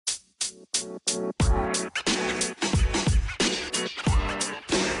Alright,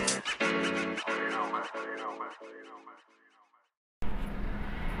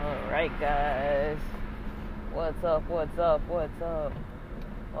 guys. What's up?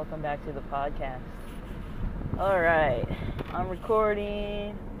 Welcome back to the podcast. Alright, I'm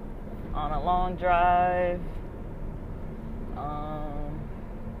recording on a long drive.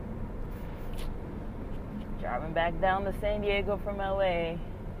 Driving back down to San Diego from LA.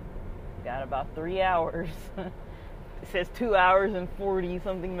 Got about 3 hours. It says 2 hours and 40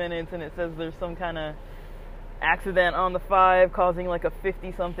 something minutes, and it says there's some kind of accident on the 5 causing like a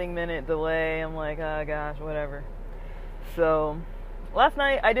 50 something minute delay. I'm like, oh gosh, whatever. So last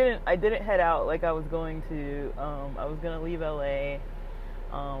night I didn't head out like I was going to. I was gonna leave LA.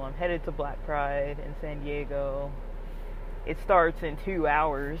 I'm headed to Black Pride in San Diego. It starts in 2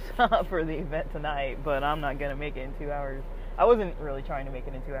 hours for the event tonight, but I'm not gonna make it in 2 hours. I wasn't really trying to make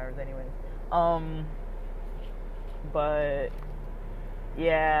it in 2 hours anyways. But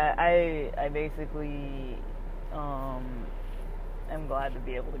yeah, I basically I'm glad to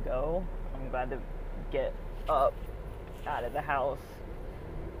be able to go. I'm glad to get up out of the house.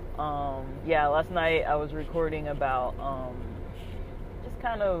 Yeah, last night I was recording about just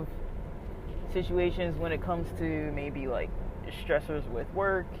kind of situations when it comes to maybe like stressors with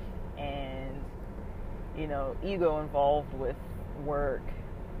work and, you know, ego involved with work,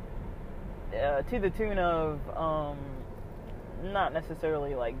 to the tune of not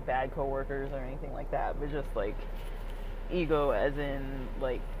necessarily like bad coworkers or anything like that, but just like ego as in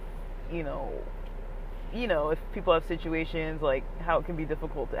like, you know, if people have situations like how it can be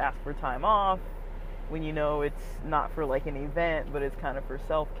difficult to ask for time off when you know it's not for like an event, but it's kind of for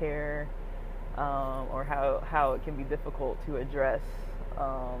self-care, or how it can be difficult to address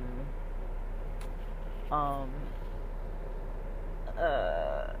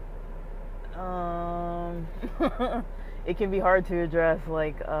it can be hard to address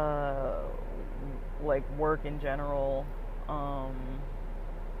like work in general,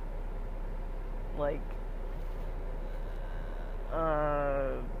 like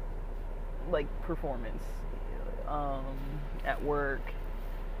performance at work,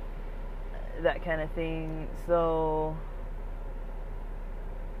 that kind of thing. So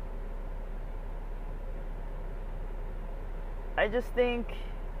I just think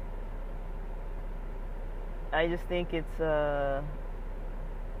it's a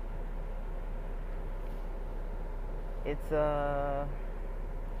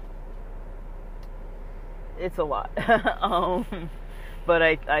lot. But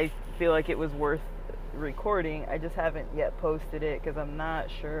I feel like it was worth recording. I just haven't yet posted it because I'm not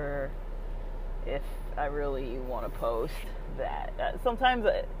sure if I really want to post that. Sometimes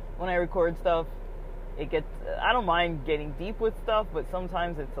when I record stuff, I don't mind getting deep with stuff, but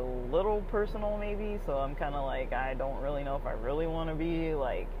sometimes it's a little personal maybe, so I'm kind of like, I don't really know if I really want to be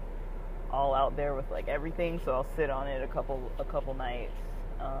like all out there with like everything, so I'll sit on it a couple nights.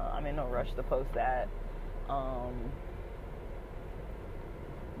 I'm in no rush to post that.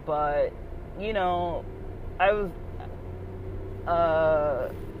 But, you know, I was,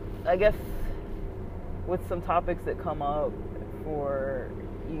 I guess, with some topics that come up for,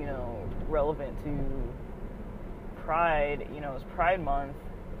 you know, relevant to Pride, you know, it's Pride Month.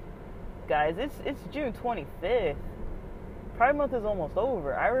 Guys, it's June 25th. Pride Month is almost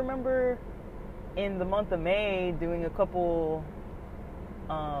over. I remember in the month of May doing a couple,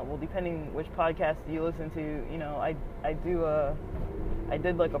 well, depending which podcast you listen to, you know, I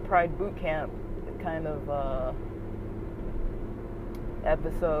did like a Pride boot camp kind of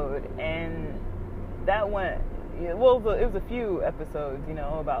episode, and that went, well, it was a few episodes, you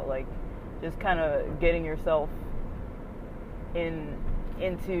know, about like just kind of getting yourself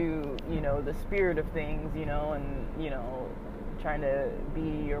into, you know, the spirit of things, you know, and, you know, trying to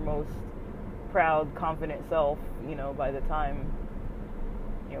be your most proud, confident self, you know, by the time,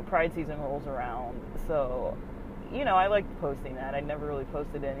 you know, Pride season rolls around. So, you know, I liked posting that. I'd never really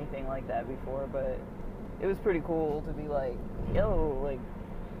posted anything like that before, but it was pretty cool to be like, yo, like,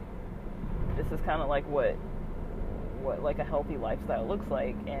 this is kind of like what like a healthy lifestyle looks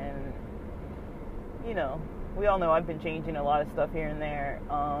like. And, you know, we all know I've been changing a lot of stuff here and there,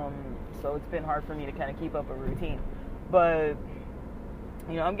 so it's been hard for me to kind of keep up a routine. But,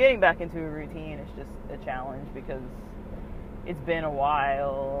 you know, I'm getting back into a routine. It's just a challenge because it's been a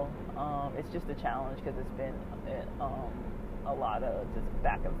while. It's just a challenge because it's been a lot of just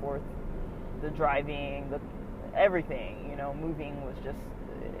back and forth. The driving, everything, you know, moving was just,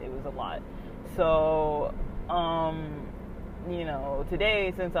 it was a lot. So, you know,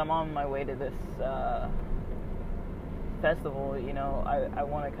 today, since I'm on my way to this festival, I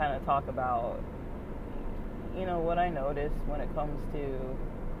want to kind of talk about, what I noticed when it comes to,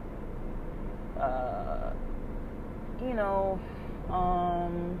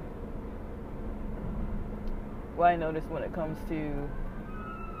 what I noticed when it comes to,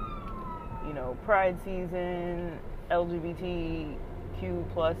 Pride season, LGBTQ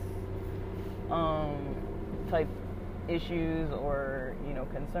plus type issues or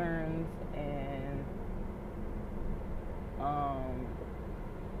concerns, and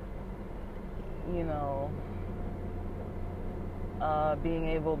being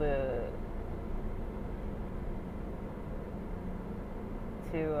able to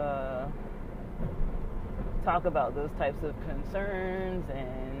talk about those types of concerns,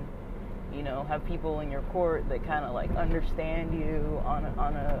 and have people in your court that kind of like understand you on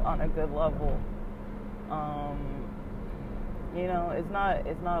a good level.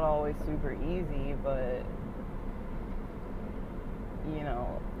 It's not always super easy, but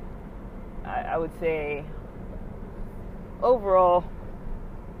I would say overall,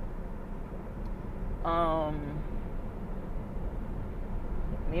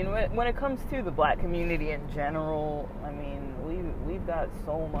 when it comes to the black community in general, we've got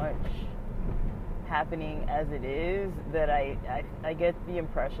so much happening as it is that I get the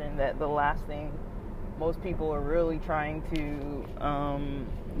impression that the last thing most people are really trying to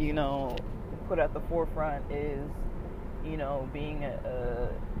put at the forefront is being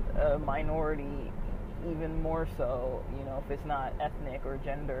a minority, even more so, if it's not ethnic or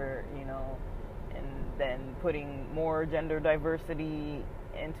gender, and then putting more gender diversity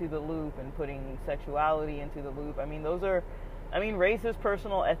into the loop and putting sexuality into the loop. Race is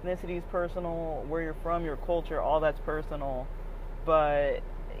personal, ethnicity is personal, where you're from, your culture, all that's personal. But,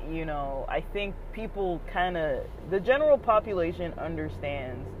 I think people the general population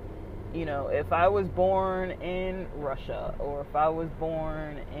understands, if I was born in Russia, or if I was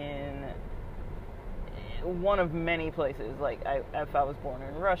born in one of many places, like if I was born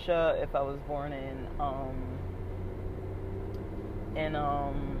in Russia, if I was born in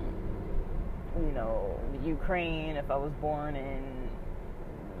Ukraine, if I was born in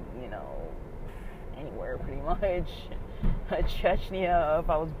anywhere pretty much, Chechnya, if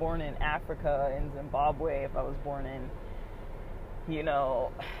I was born in Africa, in Zimbabwe, if I was born in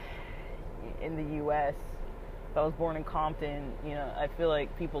in the US, if I was born in Compton, I feel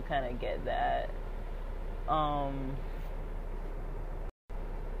like people kind of get that.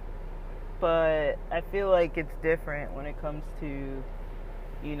 But I feel like it's different when it comes to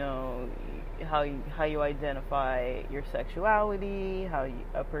how you identify your sexuality, how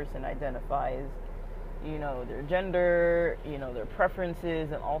a person identifies their gender, their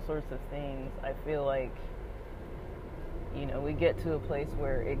preferences, and all sorts of things. I feel like we get to a place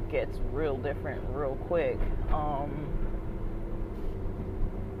where it gets real different real quick,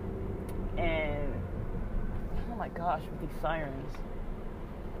 and oh my gosh, with these sirens,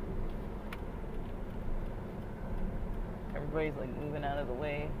 everybody's like moving out of the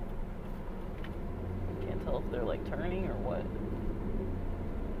way. Can't tell if they're like turning or what.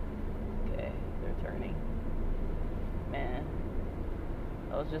 Okay, they're turning. Man,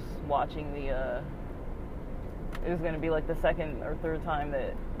 I was just watching the it was gonna be like the second or third time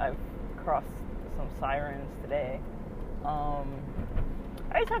that I've crossed some sirens today.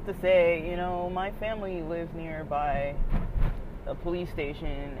 I just have to say, my family lives nearby a police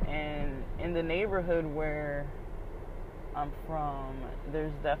station, and in the neighborhood where I'm from,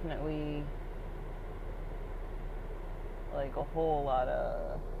 there's definitely like a whole lot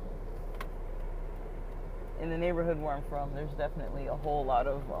of, in the neighborhood where I'm from, there's definitely a whole lot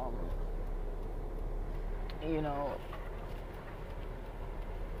of,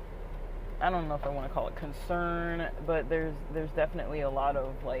 I don't know if I want to call it concern, but there's definitely a lot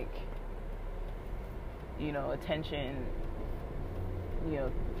of like, attention,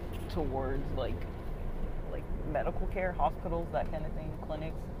 towards like medical care, hospitals, that kind of thing,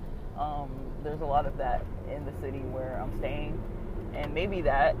 clinics. There's a lot of that in the city where I'm staying, and maybe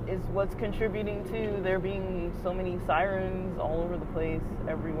that is what's contributing to there being so many sirens all over the place,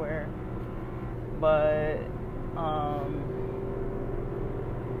 everywhere. But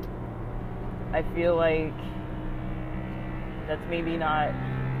I feel like that's maybe not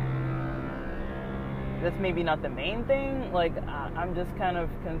the main thing. Like, I'm just kind of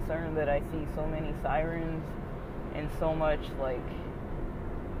concerned that I see so many sirens and so much like,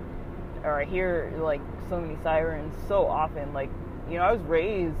 or I hear like so many sirens so often. Like, I was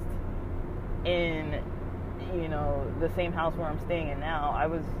raised in, the same house where I'm staying in now. I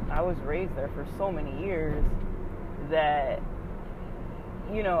was raised there for so many years that,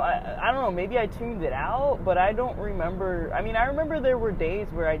 I don't know, maybe I tuned it out, but I don't remember. I mean, I remember there were days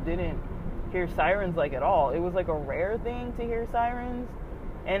where I didn't hear sirens like at all. It was like a rare thing to hear sirens.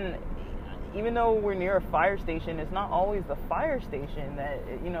 And even though we're near a fire station, it's not always the fire station that,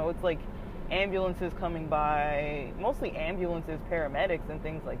 it's like ambulances coming by, mostly ambulances, paramedics, and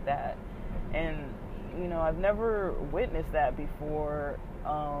things like that. And, I've never witnessed that before.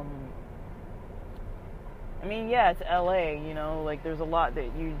 I mean, yeah, it's LA, like there's a lot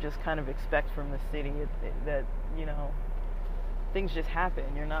that you just kind of expect from the city that, things just happen.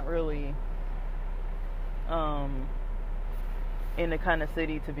 You're not really in the kind of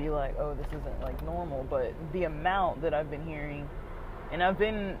city to be like, oh, this isn't like normal. But the amount that I've been hearing, and I've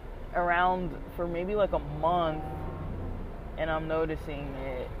been around for maybe like a month, and I'm noticing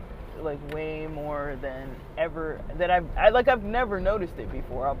it like way more than ever that I've never noticed it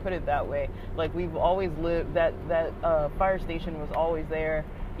before. I'll put it that way. Like, we've always lived that fire station was always there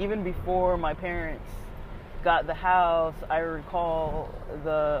even before my parents got the house. I recall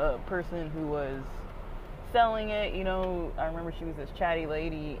the person who was selling it, I remember she was this chatty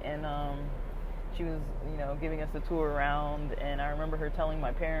lady, and she was, giving us a tour around, and I remember her telling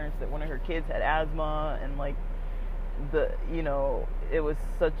my parents that one of her kids had asthma, and like it was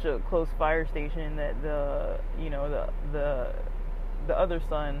such a close fire station that the other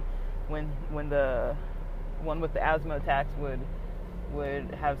son, when the one with the asthma attacks would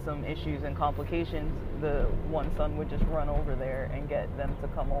have some issues and complications, the one son would just run over there and get them to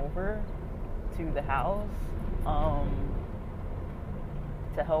come over to the house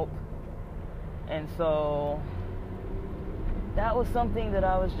to help. And so that was something that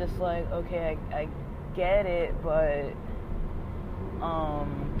I was just like, okay, I get it, but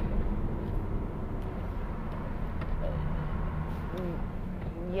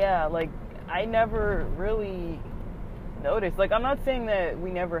yeah, like I never really noticed. Like, I'm not saying that we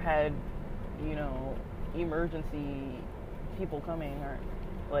never had, emergency people coming, or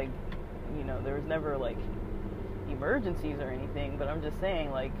like, there was never like emergencies or anything, but I'm just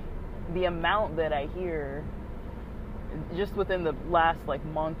saying, like, the amount that I hear just within the last like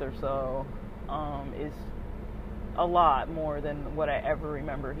month or so is a lot more than what I ever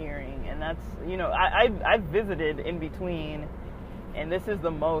remember hearing. And that's, I've visited in between, and this is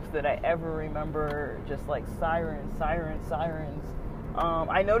the most that I ever remember, just like sirens. I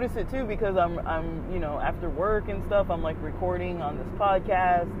notice it too because I'm after work and stuff, I'm like recording on this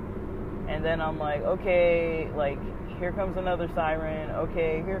podcast, and then I'm like, okay, like here comes another siren,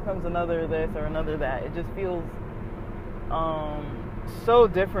 okay, here comes another this or another that. It just feels so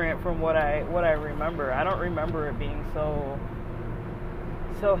different from what I remember. I don't remember it being so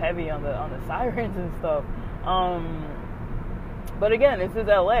heavy on the sirens and stuff. But again, this is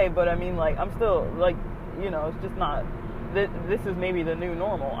LA, but I mean, like, I'm still like, it's just not, this is maybe the new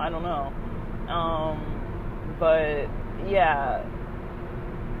normal. I don't know. But yeah,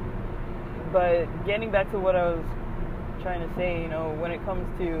 but getting back to what I was trying to say, when it comes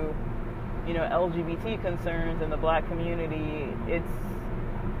to LGBT concerns in the black community, it's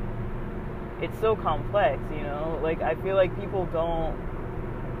so complex, like I feel like people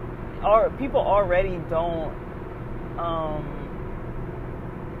already don't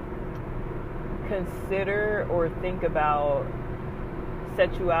consider or think about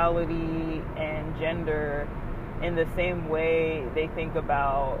sexuality and gender in the same way they think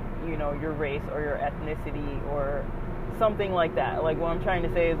about, your race or your ethnicity or something like that. Like, what I'm trying to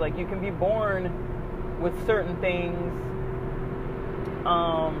say is, like, you can be born with certain things,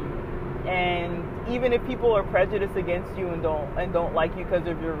 and even if people are prejudiced against you and don't like you because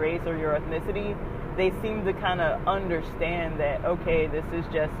of your race or your ethnicity, they seem to kind of understand that, okay, this is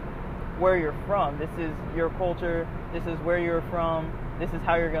just where you're from, this is your culture, this is where you're from, this is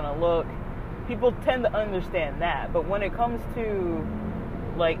how you're gonna look. People tend to understand that. But when it comes to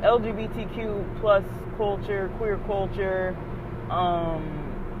like LGBTQ plus culture, queer culture,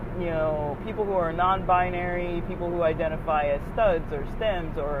 people who are non-binary, people who identify as studs or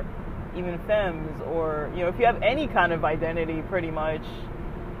stems or even femmes, or if you have any kind of identity pretty much,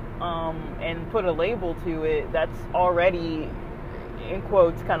 and put a label to it, that's already, in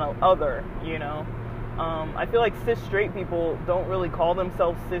quotes, kind of other. I feel like cis straight people don't really call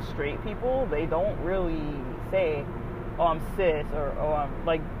themselves cis straight people. They don't really say, oh, I'm cis, or oh, I'm,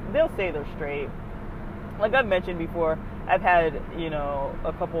 like, they'll say they're straight. Like I've mentioned before, I've had,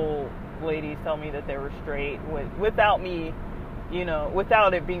 a couple ladies tell me that they were straight without me,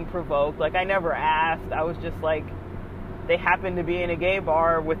 without it being provoked. Like, I never asked. I was just like, they happened to be in a gay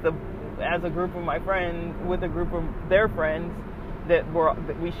bar as a group of my friends, with a group of their friends that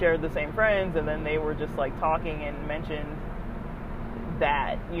we shared the same friends, and then they were just like talking and mentioned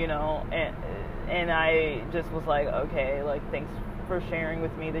that, and I just was like, okay, like, thanks for sharing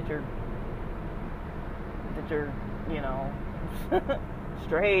with me that you're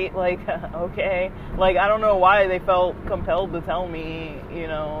straight, like, okay, like, I don't know why they felt compelled to tell me,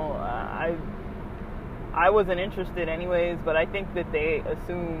 I wasn't interested anyways, but I think that they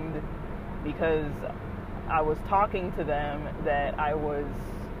assumed because I was talking to them that I was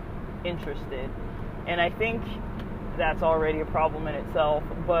interested, and I think that's already a problem in itself.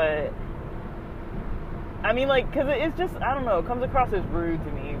 But I mean, like, because it's just, I don't know, it comes across as rude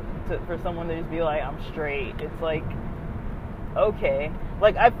to me for someone to just be like, I'm straight. It's like, okay,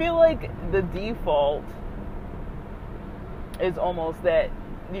 like, I feel like the default is almost that,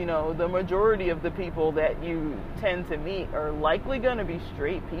 the majority of the people that you tend to meet are likely going to be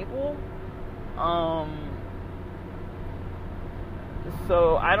straight people.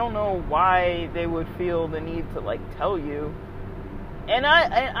 So I don't know why they would feel the need to, like, tell you. And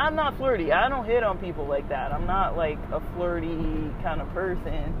I'm not flirty. I don't hit on people like that. I'm not, like, a flirty kind of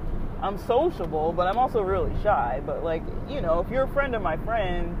person. I'm sociable, but I'm also really shy. But, like, if you're a friend of my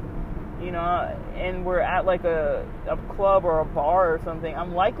friend, and we're at, like, a club or a bar or something,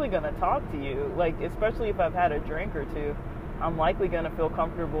 I'm likely going to talk to you. Like, especially if I've had a drink or two, I'm likely going to feel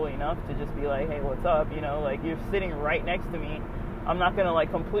comfortable enough to just be like, hey, what's up? Like, you're sitting right next to me. I'm not going to, like,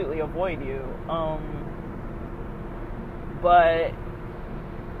 completely avoid you. But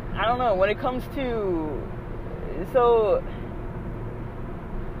I don't know, when it comes to, so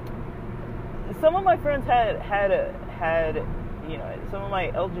some of my friends had some of my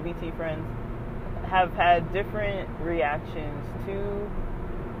LGBT friends have had different reactions to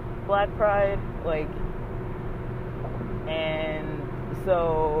Black Pride, like, and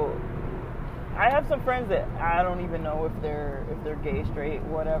so I have some friends that I don't even know if they're gay, straight,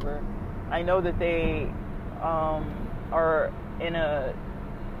 whatever. I know that they are in a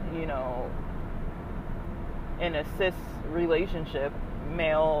cis relationship,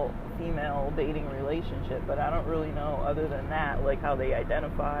 male female dating relationship, but I don't really know other than that, like, how they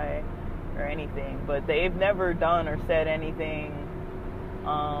identify or anything. But they've never done or said anything.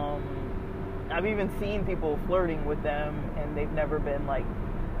 I've even seen people flirting with them and they've never been, like,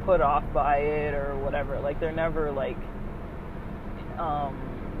 put off by it or whatever. Like, they're never, like,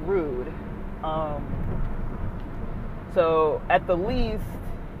 rude. So at the least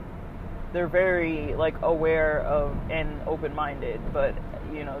they're very, like, aware of and open-minded, but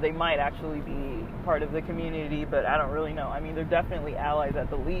they might actually be part of the community, but I don't really know. I mean, they're definitely allies at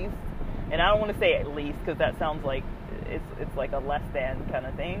the least, and I don't want to say at least because that sounds like it's like a less than kind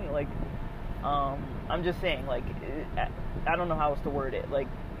of thing. Like, I'm just saying, like, I don't know how else to word it, like,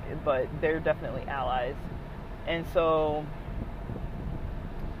 but they're definitely allies, and so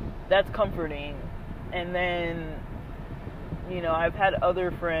that's comforting. And then I've had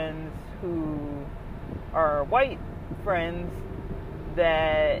other friends who are white friends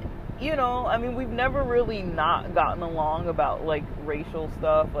that, I mean, we've never really not gotten along about, like, racial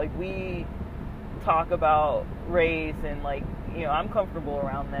stuff. Like, we talk about race and, like, I'm comfortable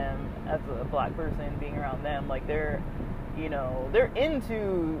around them as a Black person, being around them. Like, they're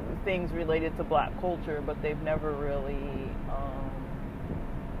into things related to Black culture, but they've never really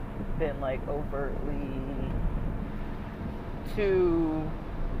been, like, overtly too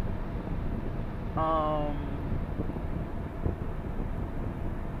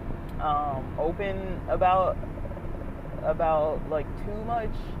open about like too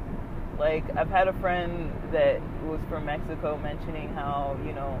much. Like, I've had a friend that was from Mexico mentioning how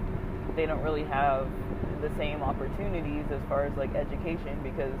they don't really have the same opportunities as far as, like, education,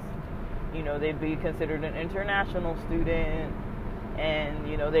 because they'd be considered an international student, and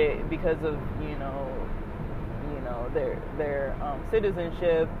they, because of their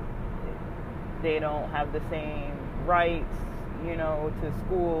citizenship, they don't have the same rights to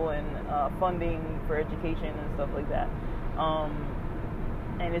school and funding for education and stuff like that,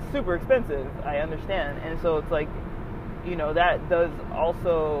 and it's super expensive, I understand. And so it's like, that does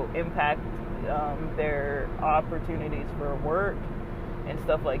also impact their opportunities for work and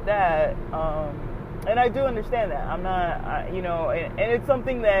stuff like that, and I do understand that. I'm not, and it's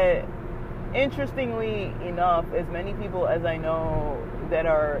something that, interestingly enough, as many people as I know that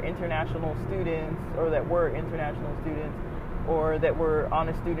are international students, or that were international students, or that were on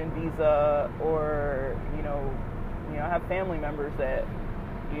a student visa, or I have family members that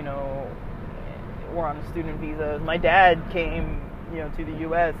were on a student visa. My dad came to the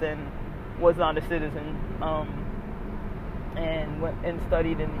U.S. and was not a citizen, and went and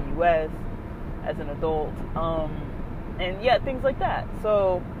studied in the U.S. as an adult, and yeah, things like that.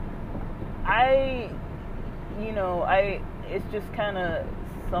 So it's just kind of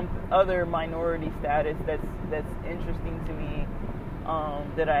some other minority status that's interesting to me,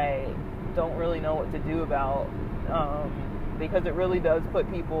 that I don't really know what to do about, because it really does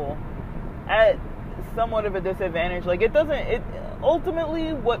put people at somewhat of a disadvantage. Like, it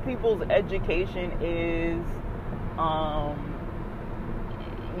ultimately what people's education is,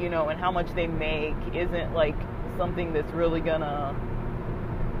 and how much they make isn't like something that's really gonna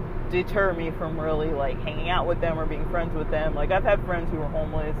deter me from really like hanging out with them or being friends with them. Like, I've had friends who were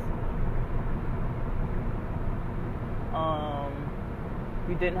homeless,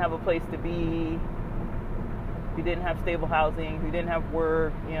 who didn't have a place to be, who didn't have stable housing, who didn't have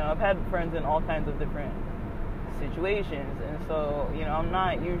work. I've had friends in all kinds of different situations, and so I'm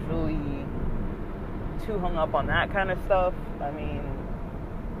not usually too hung up on that kind of stuff. I mean,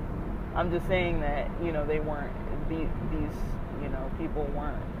 I'm just saying that they weren't these people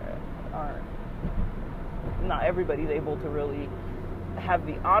aren't not everybody's able to really have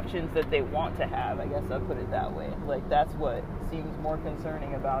the options that they want to have. I guess I'll put it that way. Like, that's what seems more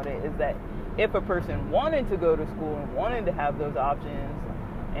concerning about it, is that if a person wanted to go to school and wanted to have those options,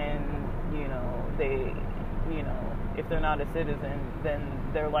 and they if they're not a citizen, then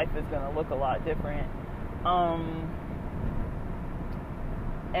their life is going to look a lot different.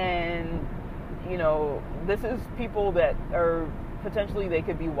 And this is people that are potentially, they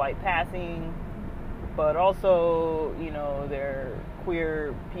could be white passing, but also they're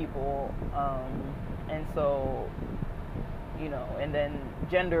queer people, and so and then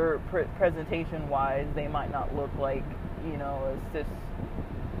gender presentation wise, they might not look like a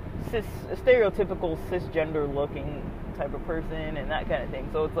stereotypical cisgender looking type of person and that kind of thing.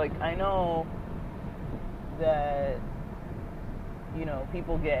 So it's like, I know that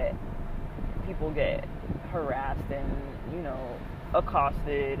people get harassed and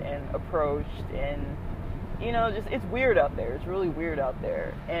accosted and approached, and just, it's weird out there. It's really weird out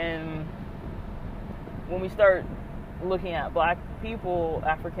there. And when we start looking at black people,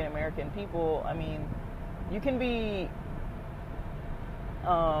 African American people, I mean, you can be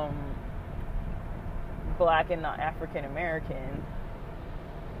black and not African American,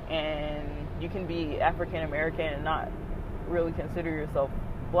 and you can be African American and not really consider yourself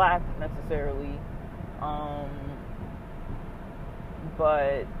black necessarily,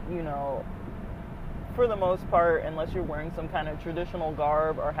 but for the most part, unless you're wearing some kind of traditional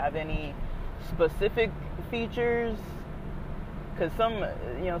garb or have any specific features, because some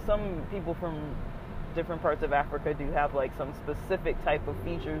people from different parts of Africa do have like some specific type of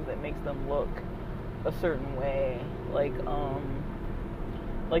features that makes them look a certain way. Like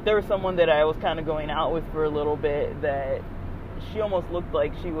there was someone that I was kind of going out with for a little bit that she almost looked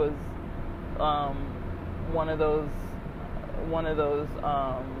like she was one of those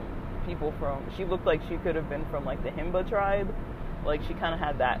people from, she looked like she could have been from like the Himba tribe. Like, she kind of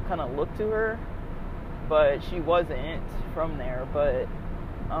had that kind of look to her, but she wasn't from there. But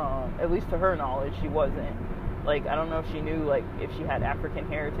at least to her knowledge, she wasn't. Like, I don't know if she knew like if she had African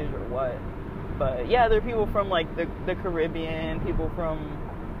heritage or what. But yeah, there are people from like the Caribbean, people from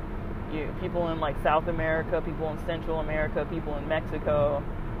people in like South America, people in Central America, people in Mexico,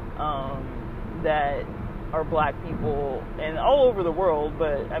 that are black people, and all over the world.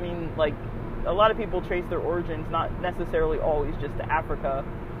 But I mean, like, a lot of people trace their origins not necessarily always just to Africa,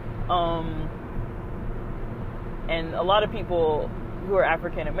 and a lot of people who are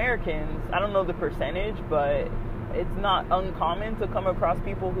African Americans, I don't know the percentage, but it's not uncommon to come across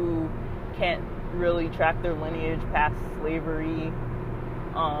people who can't really track their lineage past slavery.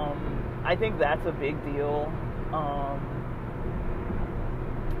 I think that's a big deal.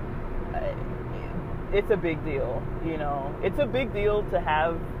 It's a big deal, It's a big deal to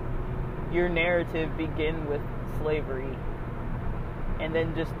have your narrative begin with slavery and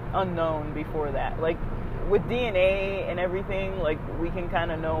then just unknown before that. Like, with DNA and everything, like, we can kind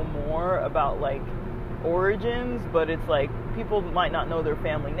of know more about like origins, but it's like people might not know their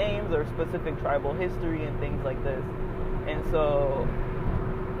family names or specific tribal history and things like this. And so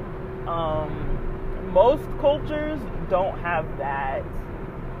most cultures don't have that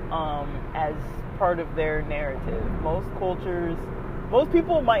as part of their narrative. Most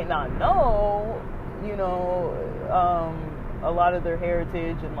people might not know, a lot of their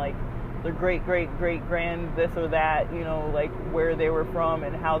heritage and like their great grand this or that, like where they were from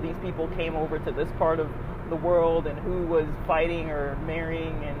and how these people came over to this part of the world and who was fighting or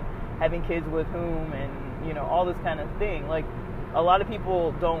marrying and having kids with whom, and all this kind of thing. Like, a lot of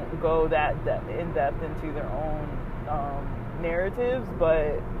people don't go that in depth into their own narratives,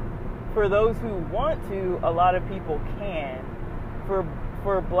 but for those who want to, a lot of people can. For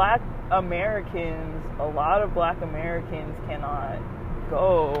for Black Americans, a lot of Black Americans cannot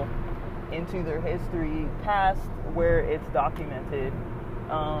go into their history past where it's documented.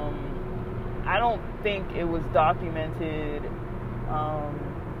 I don't think it was documented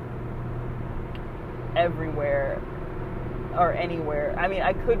everywhere or anywhere. I mean,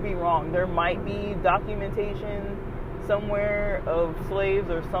 I could be wrong. There might be documentation somewhere of slaves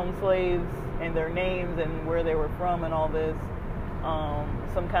or some slaves and their names and where they were from and all this.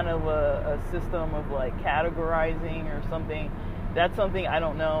 Some kind of a system of like categorizing or something. That's something I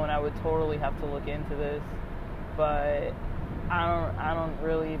don't know, and I would totally have to look into this. But I don't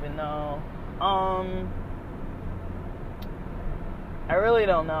really even know. I really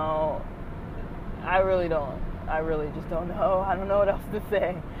don't know. I really just don't know. I don't know what else to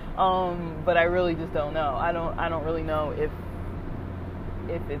say. But I really just don't know. I don't really know if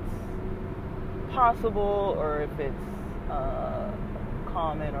it's possible or if it's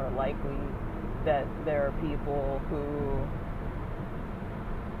common or likely that there are people who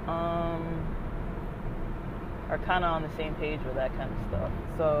are kind of on the same page with that kind of stuff.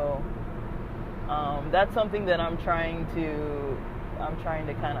 So that's something that I'm trying to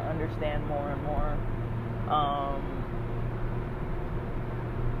kind of understand more and more.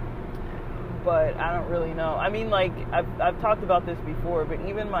 But I don't really know. I mean, like I've talked about this before, but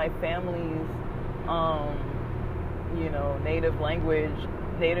even my family's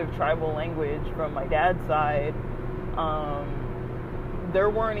native tribal language from my dad's side, there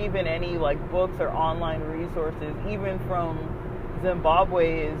weren't even any like books or online resources, even from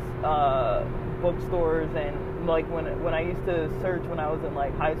Zimbabwe's bookstores. And like when I used to search when I was in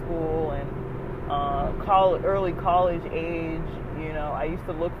like high school and early college age, I used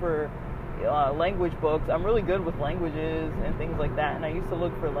to look for language books. I'm really good with languages and things like that, and I used to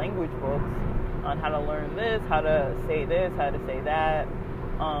look for language books on how to learn this, how to say that.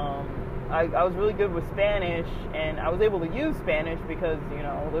 I was really good with Spanish, and I was able to use Spanish because,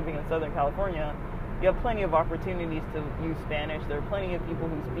 living in Southern California, you have plenty of opportunities to use Spanish. There are plenty of people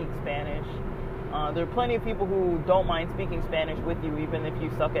who speak Spanish. There are plenty of people who don't mind speaking Spanish with you, even if you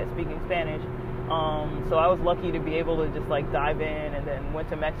suck at speaking Spanish. So I was lucky to be able to just like dive in, and then went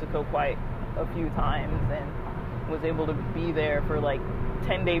to Mexico quite a few times and was able to be there for like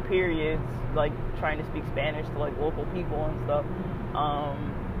 10-day periods, like trying to speak Spanish to like local people and stuff.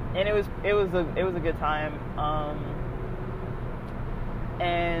 And it was a good time.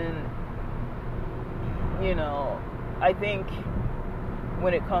 And I think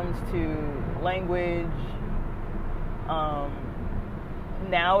when it comes to language,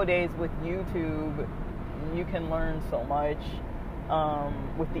 nowadays with YouTube, you can learn so much.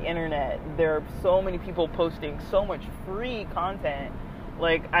 With the internet, there are so many people posting so much free content.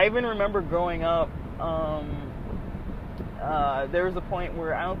 Like, I even remember growing up, there was a point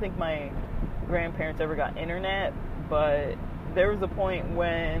where I don't think my grandparents ever got internet, but there was a point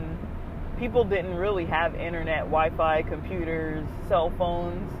when people didn't really have internet, Wi-Fi, computers, cell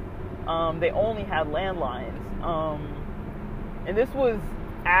phones. They only had landlines. And this was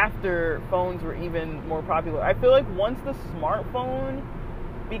after phones were even more popular. I feel like once the smartphone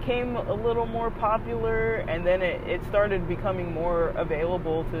became a little more popular, and then it started becoming more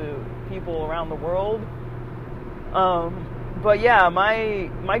available to people around the world. But yeah,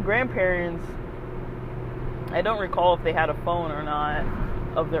 my grandparents, I don't recall if they had a phone or not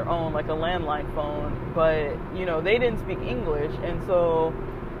of their own, like a landline phone, but they didn't speak English. And so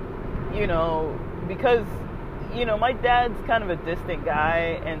because my dad's kind of a distant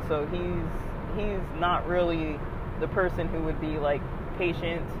guy, and so he's not really the person who would be like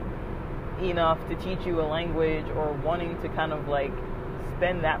patient enough to teach you a language, or wanting to kind of like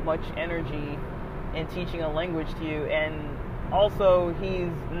spend that much energy in teaching a language to you. And also,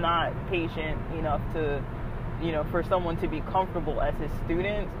 he's not patient enough to, for someone to be comfortable as his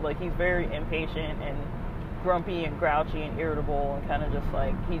student. Like, he's very impatient and grumpy and grouchy and irritable, and kind of just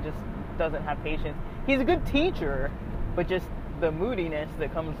like, he just doesn't have patience. He's a good teacher, but just the moodiness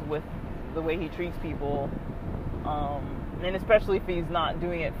that comes with the way he treats people, and especially if he's not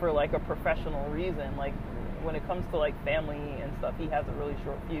doing it for like a professional reason. Like, when it comes to like family and stuff, he has a really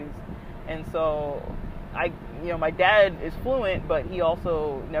short fuse. And so my dad is fluent, but he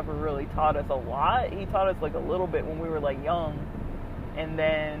also never really taught us a lot. He taught us like a little bit when we were like young, and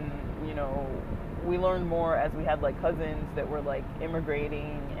then we learned more as we had like cousins that were like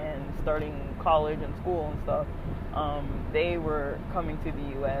immigrating and starting college and school and stuff. They were coming to the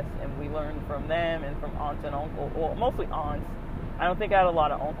U.S. and we learned from them and from aunts and uncles. Well, mostly aunts. I don't think I had a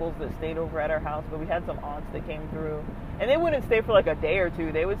lot of uncles that stayed over at our house, but we had some aunts that came through, And they wouldn't stay for like a day or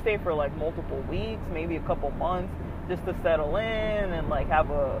two. They would stay for like multiple weeks, maybe a couple months, just to settle in and like have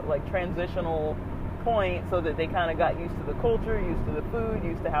a like transitional point so that they kind of got used to the culture, used to the food,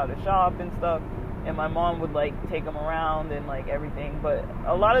 used to how to shop and stuff. And my mom would like take them around and like everything. But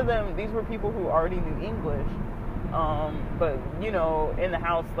a lot of them, these were people who already knew English. But you know, in the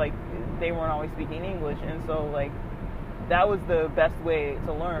house, like they weren't always speaking English, and so like that was the best way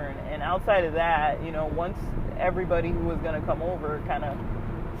to learn. And outside of that, you know, once everybody who was going to come over kind of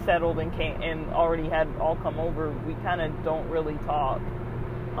settled and came and already had all come over, we kind of don't really talk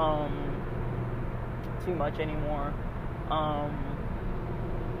too much anymore,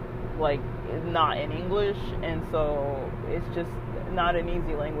 like not in English, and so it's just not an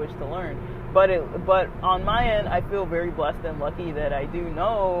easy language to learn. But on my end, I feel very blessed and lucky that I do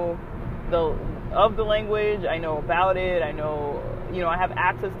know the language. I know about it. I know, you know, I have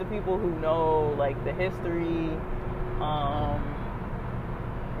access to people who know like the history.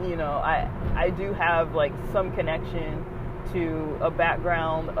 You know, I do have like some connection to a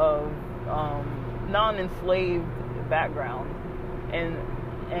background of non-enslaved background, and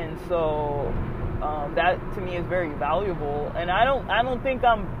so that to me is very valuable. And I don't think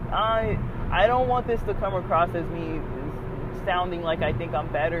I don't want this to come across as me sounding like I think I'm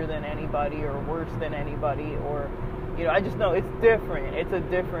better than anybody or worse than anybody, or, you know, I just know it's different. It's a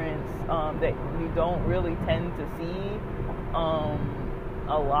difference that you don't really tend to see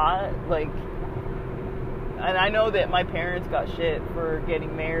a lot. Like, and I know that my parents got shit for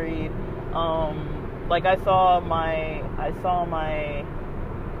getting married. Like I saw my,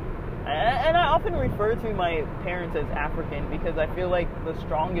 and I often refer to my parents as African because I feel like the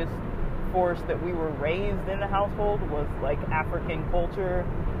strongest force that we were raised in the household was like African culture.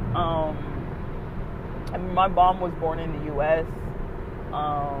 I mean, my mom was born in the U.S.,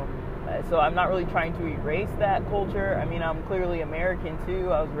 so I'm not really trying to erase that culture. I mean, I'm clearly American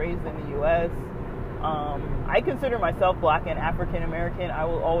too. I was raised in the U.S. I consider myself Black and African American. I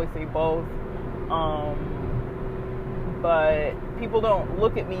will always say both. But people don't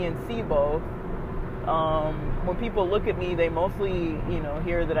look at me and see both. When people look at me, they mostly, you know,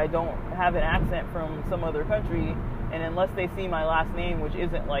 hear that I don't have an accent from some other country, and unless they see my last name, which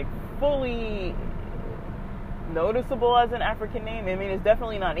isn't like fully noticeable as an African name. I mean, it's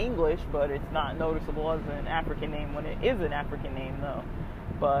definitely not English, but it's not noticeable as an African name when it is an African name, though.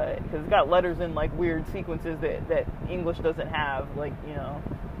 But because it's got letters in like weird sequences that English doesn't have, like, you know,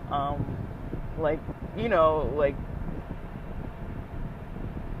 like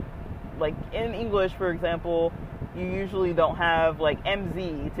in English, for example, you usually don't have like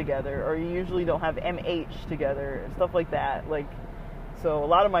MZ together, or you usually don't have MH together, and stuff like that. Like, so a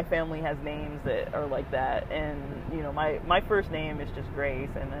lot of my family has names that are like that, and, you know, my first name is just Grace,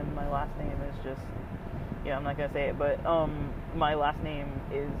 and then my last name is just, yeah, I'm not gonna say it, but my last name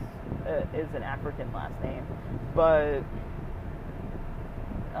is an African last name, but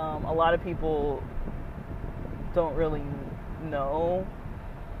a lot of people don't really know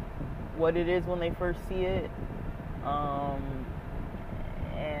what it is when they first see it,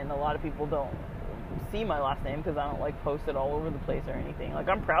 and a lot of people don't see my last name because I don't like post it all over the place or anything. Like,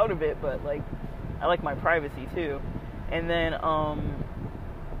 I'm proud of it, but like I like my privacy too. And then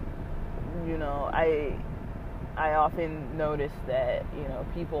you know, I often notice that, you know,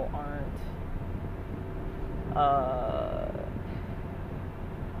 people aren't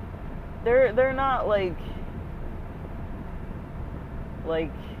they're not like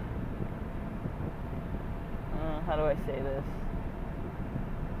how do I say this?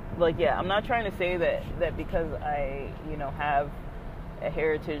 Like, yeah, I'm not trying to say that because I, you know, have a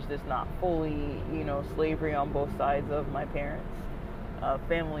heritage that's not fully, you know, slavery on both sides of my parents'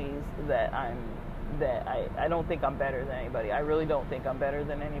 families, that I don't think I'm better than anybody. I really don't think I'm better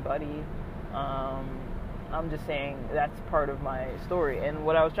than anybody. I'm just saying that's part of my story. And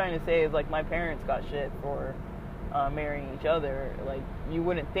what I was trying to say is, like, my parents got shit for marrying each other. Like, you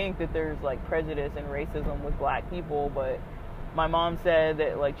wouldn't think that there's like prejudice and racism with Black people, but my mom said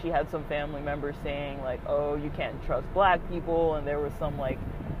that, like, she had some family members saying, like, oh, you can't trust Black people, and there was some, like,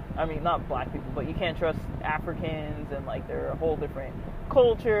 I mean, not Black people, but you can't trust Africans, and, like, they're a whole different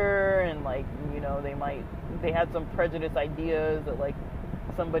culture, and, like, you know, they had some prejudice ideas that, like,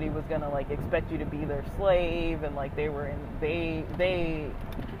 somebody was gonna, like, expect you to be their slave, and, like, they,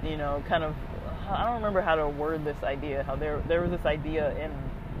 you know, kind of, I don't remember how to word this idea, how there was this idea in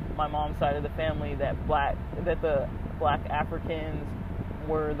my mom's side of the family that the Black Africans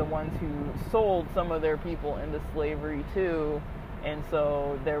were the ones who sold some of their people into slavery too, and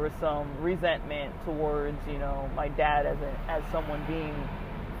so there was some resentment towards, you know, my dad as someone being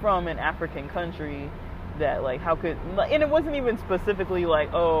from an African country, that like how could, and it wasn't even specifically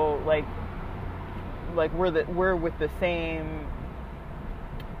like, oh, like we're with the same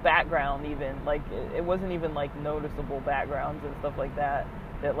background, even like it wasn't even like noticeable backgrounds and stuff like that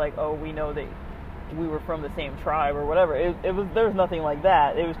like, oh, we know that we were from the same tribe or whatever. It was, there was nothing like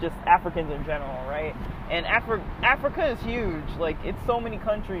that. It was just Africans in general, right? And Africa is huge. Like, it's so many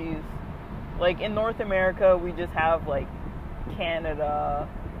countries. Like, in North America, we just have like Canada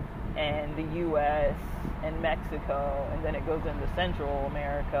and the US and Mexico, and then it goes into Central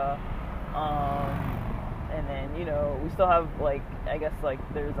America, and then, you know, we still have like, I guess, like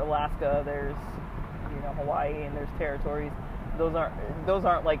there's Alaska, there's, you know, Hawaii, and there's territories. Those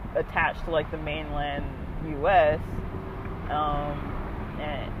aren't like attached to like the mainland US,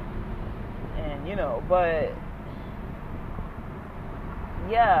 and you know, but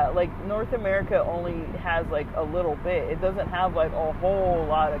yeah, like North America only has like a little bit. It doesn't have like a whole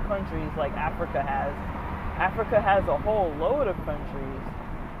lot of countries like Africa has. Africa has a whole load of countries,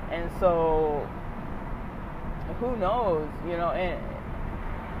 and so who knows, you know, and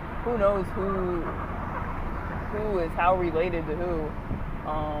who knows who is how related to who.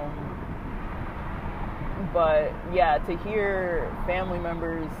 But yeah, to hear family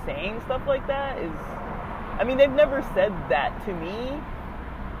members saying stuff like that is, I mean, they've never said that to me,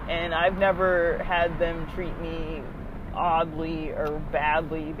 and I've never had them treat me oddly or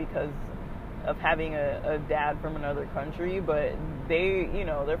badly because of having a dad from another country. But they, you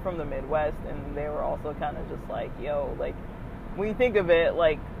know, they're from the Midwest, and they were also kind of just like, yo, like, when you think of it,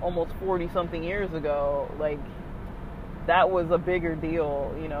 like almost 40 something years ago, like that was a bigger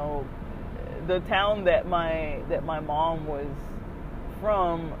deal, you know. The town that my mom was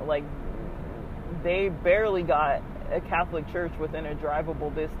from, like, they barely got a Catholic church within a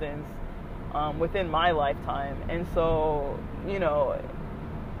drivable distance within my lifetime. And so, you know,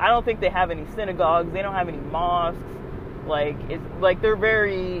 I don't think they have any synagogues, they don't have any mosques. Like, it's like they're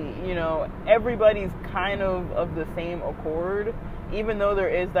very, you know, everybody's kind of the same accord, even though there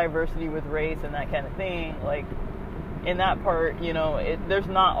is diversity with race and that kind of thing. Like, in that part, you know, there's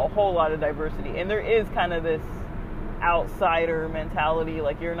not a whole lot of diversity, and there is kind of this outsider mentality,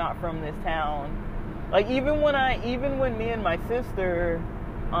 like, you're not from this town. Like, even when me and my sister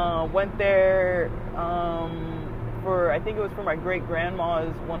went there for, I think it was for my great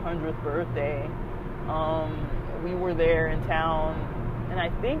grandma's 100th birthday, we were there in town, and I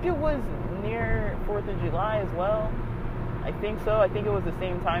think it was near 4th of July as well. I think so. I think it was the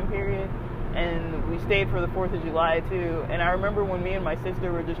same time period. And we stayed for the 4th of July too. And I remember when me and my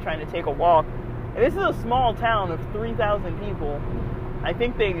sister were just trying to take a walk. And this is a small town of 3,000 people. I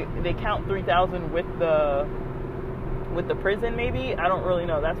think they count 3,000 with the prison, maybe. I don't really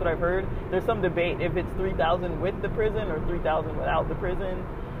know. That's what I've heard. There's some debate if it's 3,000 with the prison or 3,000 without the prison.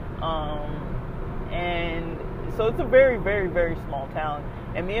 And so it's a very, very, very small town.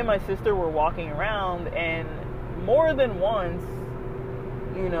 And me and my sister were walking around, and more than once,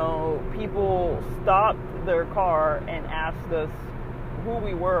 you know, people stopped their car and asked us who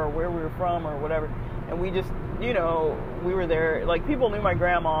we were or where we were from or whatever. And we just, you know, we were there. Like, people knew my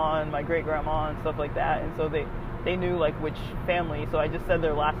grandma and my great grandma and stuff like that. And so they knew like which family. So I just said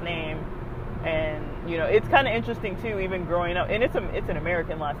their last name. And, you know, it's kind of interesting too, even growing up. And it's an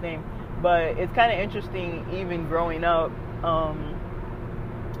American last name, but it's kind of interesting even growing up.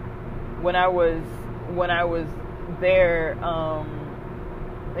 When I was there,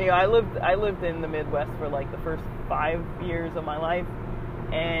 you know, I lived in the Midwest for like the first 5 years of my life,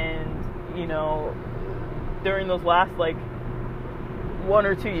 and, you know, during those last like 1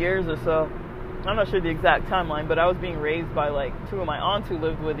 or 2 years or so, I'm not sure the exact timeline, but I was being raised by like 2 of my aunts who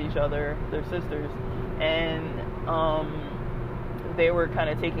lived with each other, their sisters, and they were kind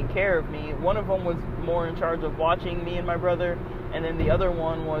of taking care of me. One of them was more in charge of watching me and my brother, and then the other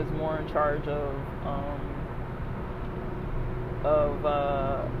one was more in charge of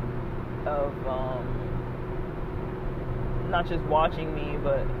not just watching me,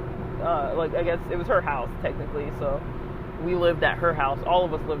 but like, I guess it was her house technically, so we lived at her house. All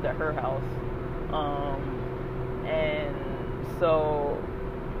of us lived at her house, and so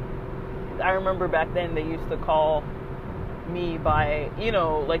I remember back then they used to call me by, you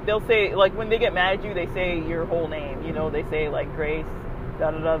know, like, they'll say, like, when they get mad at you, they say your whole name, you know, they say like Grace,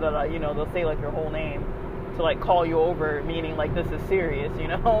 da da da da da, you know, they'll say like your whole name to like call you over, meaning like this is serious, you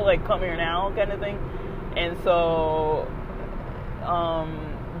know, like come here now kind of thing. And so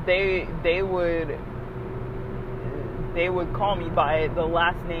they would call me by the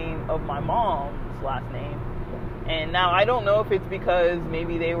last name of my mom's last name. And now I don't know if it's because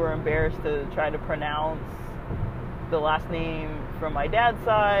maybe they were embarrassed to try to pronounce the last name from my dad's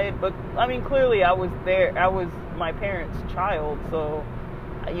side, but I mean, clearly I was my parents' child, so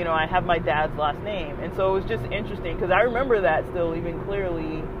I have my dad's last name. And so it was just interesting because I remember that still even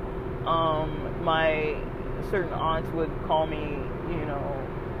clearly. My certain aunts would call me,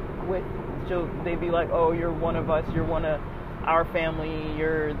 they'd be like, oh, you're one of us, you're one of our family,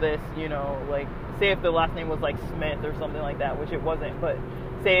 you're this, like, say if the last name was like Smith or something like that, which it wasn't, but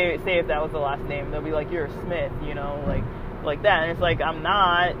say if that was the last name, they'll be like, you're a Smith, like that. And it's like, I'm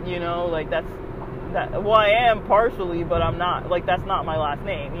not, like well, I am partially, but I'm not, like, that's not my last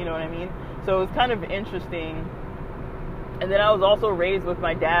name, you know what I mean? So it was kind of interesting. And then I was also raised with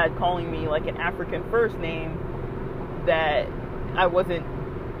my dad calling me like an African first name that I wasn't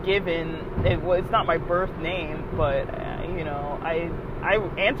given. It's not my birth name, but I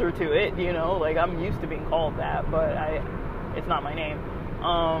answer to it. Like, I'm used to being called that, but it's not my name.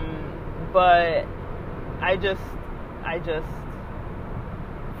 But I just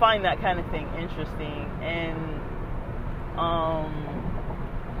find that kind of thing interesting. And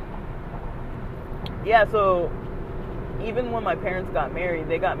yeah, so even when my parents got married,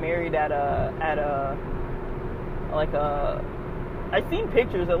 they got married at a I've seen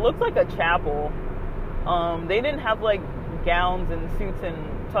pictures, it looks like a chapel. They didn't have like gowns and suits and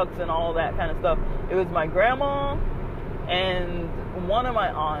tux and all that kind of stuff. It was my grandma and one of my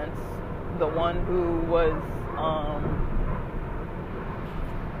aunts, the one who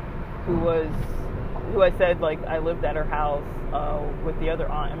I said, like, I lived at her house with the other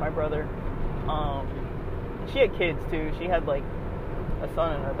aunt and my brother. She had kids too. She had like a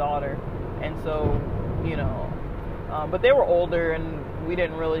son and a daughter, and so but they were older, and we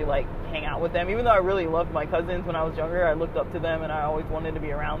didn't really like hang out with them. Even though I really loved my cousins when I was younger, I looked up to them and I always wanted to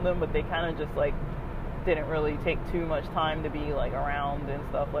be around them. But they kind of just like didn't really take too much time to be like around and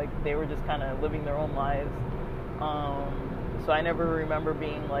stuff. Like, they were just kind of living their own lives. So I never remember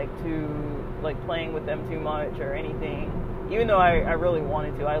being like playing with them too much or anything. Even though I really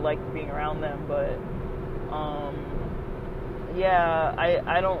wanted to, I liked being around them, but. Yeah,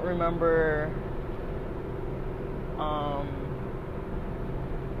 I don't remember, I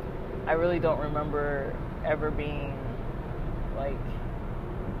really don't remember ever being, like,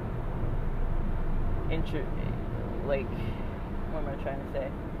 what am I trying to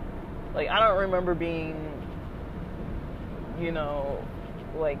say? Like, I don't remember being,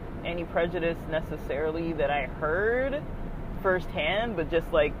 like, any prejudice necessarily that I heard firsthand, but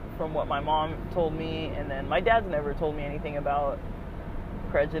just like from what my mom told me, and then my dad's never told me anything about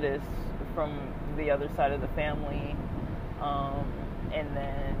prejudice from the other side of the family. And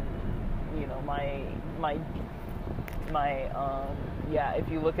then my if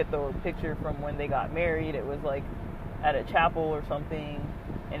you look at the picture from when they got married, it was like at a chapel or something,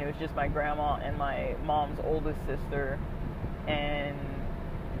 and it was just my grandma and my mom's oldest sister, and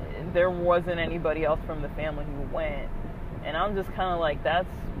there wasn't anybody else from the family who went. And I'm just kind of like, that's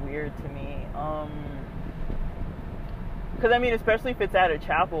weird to me. Because, I mean, especially if it's at a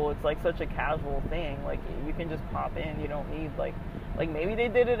chapel, it's like such a casual thing. Like, you can just pop in. You don't need, like maybe they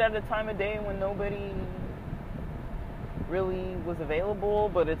did it at a time of day when nobody really was available.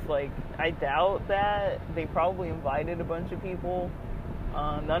 But it's like, I doubt that. They probably invited a bunch of people.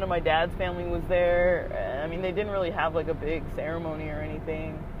 None of my dad's family was there. I mean, they didn't really have, like, a big ceremony or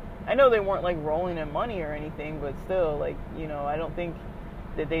anything. I know they weren't like rolling in money or anything, but still, like, I don't think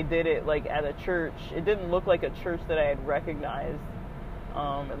that they did it like at a church. It didn't look like a church that I had recognized.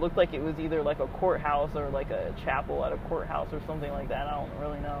 It looked like it was either like a courthouse or like a chapel at a courthouse or something like that. I don't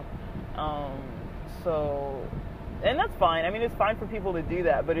really know. So, and that's fine. I mean, it's fine for people to do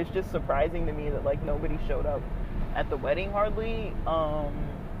that, but it's just surprising to me that like nobody showed up at the wedding hardly.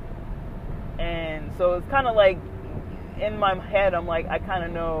 And so it's kind of like, in my head, I'm like, I kind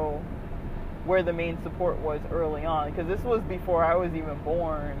of know where the main support was early on, because this was before I was even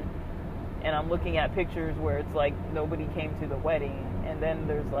born, and I'm looking at pictures where it's like nobody came to the wedding, and then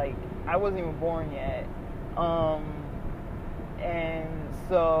there's like, I wasn't even born yet,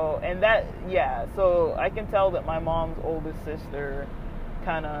 so I can tell that my mom's oldest sister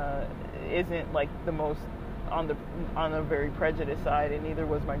kind of isn't like the most on the very prejudiced side, and neither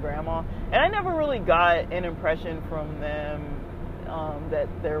was my grandma. And I never really got an impression from them that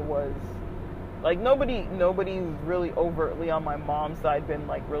there was like nobody's really overtly on my mom's side been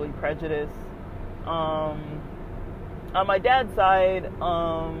like really prejudiced. On my dad's side,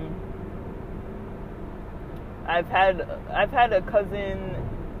 I've had a cousin,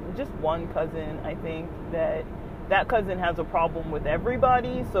 just one cousin, I think, that cousin has a problem with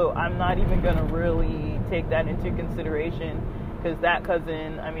everybody, so I'm not even going to really take that into consideration, because that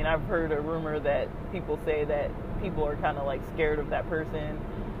cousin, I mean, I've heard a rumor that people say that people are kind of like scared of that person,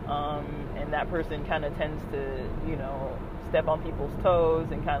 and that person kind of tends to, you know, step on people's toes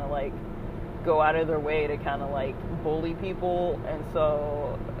and kind of like go out of their way to kind of like bully people. And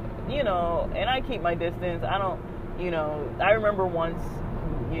so, you know, and I keep my distance. I don't, you know, I remember once,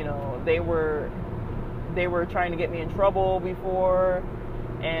 you know, they were trying to get me in trouble before,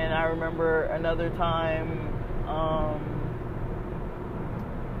 and I remember another time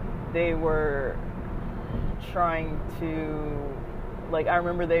they were trying to, like, I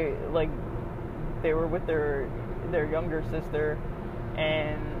remember they were with their younger sister,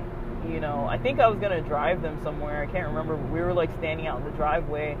 and, you know, I think I was gonna drive them somewhere. I can't remember. We were like standing out in the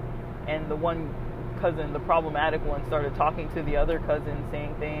driveway, and the one cousin, the problematic one, started talking to the other cousin,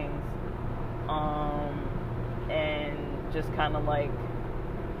 saying things, and just kind of like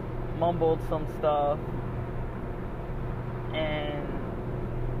mumbled some stuff, and,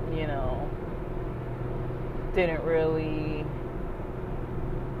 you know, didn't really,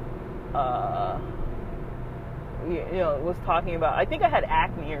 you know, was talking about, I think I had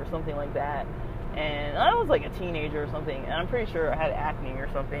acne or something like that, and I was like a teenager or something, and I'm pretty sure I had acne or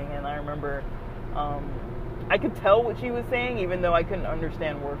something, and I remember, I could tell what she was saying, even though I couldn't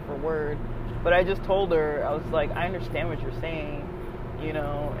understand word for word, but I just told her, I was like, I understand what you're saying, you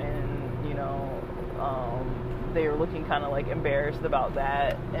know, and, you know, they were looking kind of like embarrassed about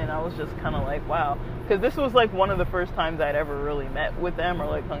that, and I was just kind of like, wow, because this was like one of the first times I'd ever really met with them or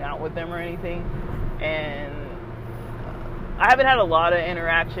like hung out with them or anything, and I haven't had a lot of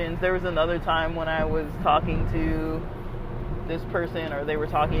interactions. There was another time when I was talking to this person, or they were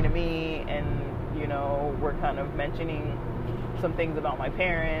talking to me, and, you know, we're kind of mentioning some things about my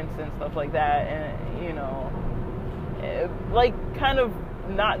parents and stuff like that, and, you know, like, kind of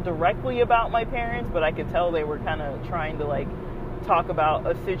not directly about my parents, but I could tell they were kind of trying to like talk about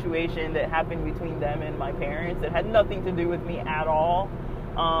a situation that happened between them and my parents that had nothing to do with me at all,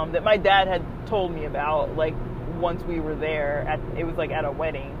 that my dad had told me about, like, once we were there it was like at a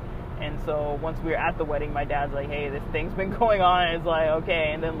wedding. And so once we were at the wedding, my dad's like, hey, this thing's been going on. And it's like,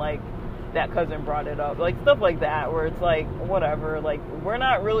 okay. And then like that cousin brought it up, like stuff like that, where it's like, whatever, like, we're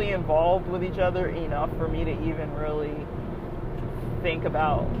not really involved with each other enough for me to even really think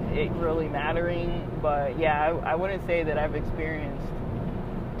about it really mattering. But yeah, I wouldn't say that I've experienced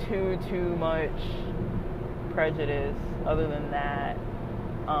too much prejudice other than that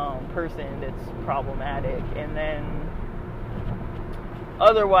person that's problematic. And then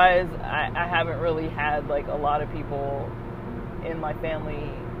otherwise, I haven't really had like a lot of people in my family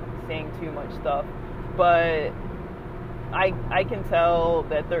saying too much stuff, but I can tell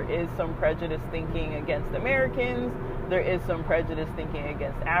that there is some prejudice thinking against Americans. There is some prejudice thinking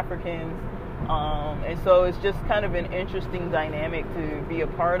against Africans, and so it's just kind of an interesting dynamic to be a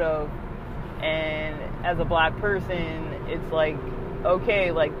part of. And as a black person, it's like,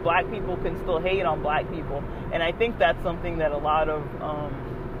 okay, like, black people can still hate on black people, and I think that's something that a lot of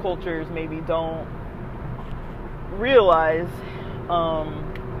cultures maybe don't realize,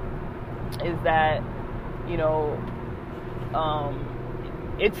 is that, you know,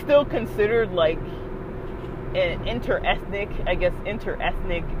 it's still considered like an interethnic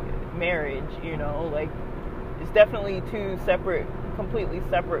marriage, you know, like, it's definitely two completely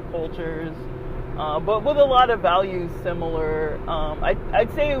separate cultures, but with a lot of values similar.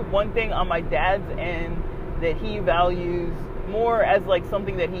 I'd say one thing on my dad's end that he values more as like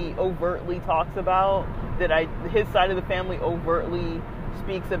something that he overtly talks about, that his side of the family overtly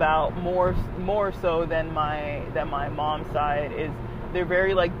speaks about more so than my mom's side, is they're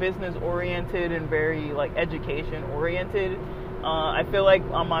very like business oriented and very like education oriented. I feel like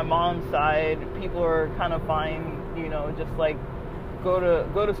on my mom's side, people are kind of fine, you know, just like go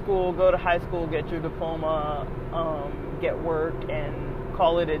to school, go to high school, get your diploma, get work, and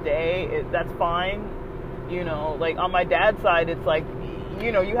call it a day. That's fine, you know. Like on my dad's side, it's like,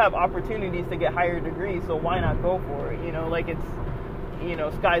 you know, you have opportunities to get higher degrees, so why not go for it? You know, like, it's, you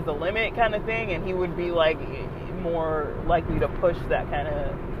know, sky's the limit kind of thing. And he would be like more likely to push that kind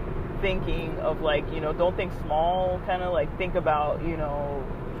of thinking of like, you know, don't think small, kind of like think about, you know,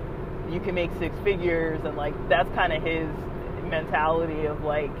 you can make six figures, and like that's kind of his mentality of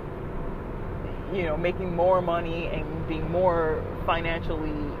like, you know, making more money and being more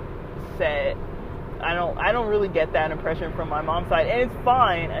financially set. I don't really get that impression from my mom's side, and it's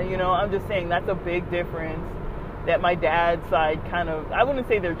fine, you know. I'm just saying that's a big difference, that my dad's side kind of, I wouldn't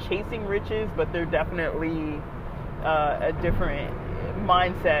say they're chasing riches, but they're definitely a different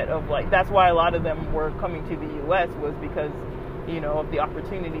mindset of like, that's why a lot of them were coming to the US, was because, you know, of the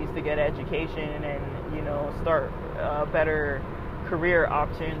opportunities to get education and, you know, start better career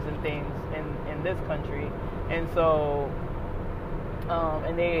options and things in this country. And so,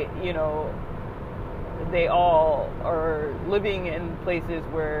 and they, they all are living in places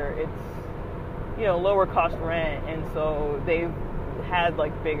where it's, lower cost rent, and so they've had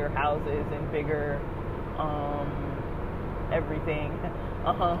like bigger houses and bigger everything,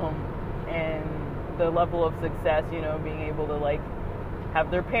 and the level of success, being able to like have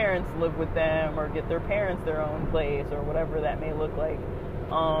their parents live with them or get their parents their own place or whatever that may look like,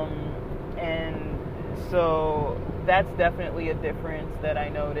 and so that's definitely a difference that I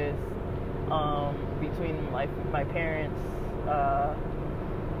noticed between my parents,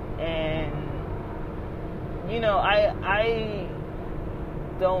 and I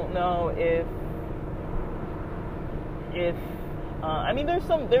don't know if I mean there's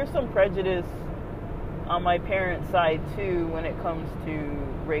some prejudice on my parents' side too when it comes to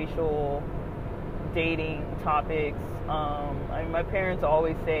racial dating topics. I mean, my parents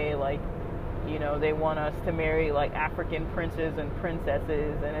always say like, they want us to marry like African princes and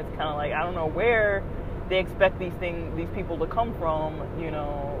princesses, and it's kind of like I don't know where they expect these people to come from,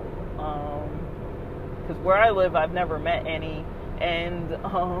 because where I live I've never met any, and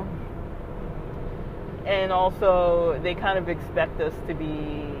also they kind of expect us to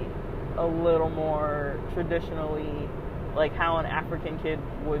be a little more traditionally like how an African kid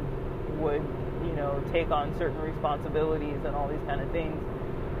would take on certain responsibilities and all these kind of things.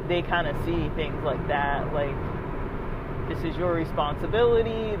 They kind of see things like that, like this is your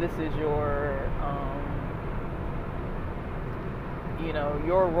responsibility, this is your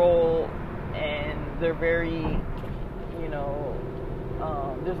your role, and they're very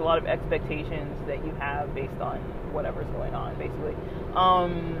there's a lot of expectations that you have based on whatever's going on, basically.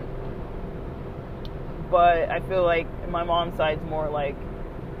 But I feel like my mom's side's more like,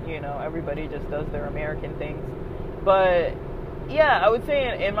 everybody just does their American things. But yeah, I would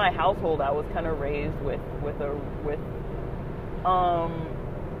say in my household, I was kind of raised with a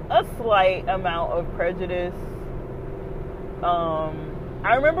slight amount of prejudice.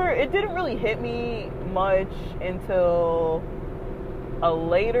 I remember it didn't really hit me much until a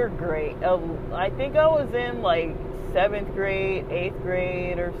later grade. I think I was in like 7th grade, 8th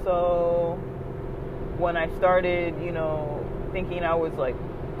grade or so, when I started, thinking I was like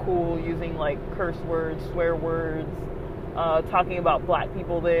cool using like curse words, swear words, talking about black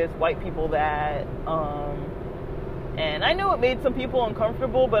people this, white people that, and I know it made some people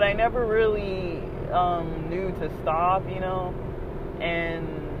uncomfortable, but I never really knew to stop, and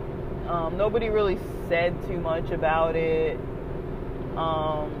nobody really said too much about it.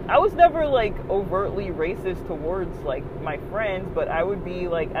 I was never like overtly racist towards like my friends, but I would be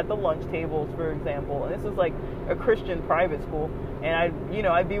like at the lunch tables, for example, and this is like a Christian private school, and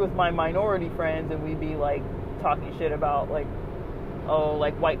I'd be with my minority friends, and we'd be like talking shit about like, oh,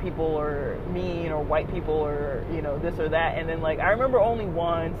 like white people are mean, or white people are, this or that. And then like I remember only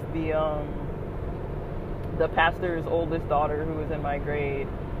once the pastor's oldest daughter, who was in my grade,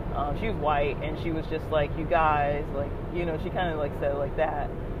 she was white, and she was just like, you guys, like, she kind of like said it like that.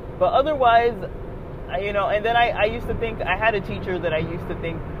 But otherwise, and then I used to think, I had a teacher that I used to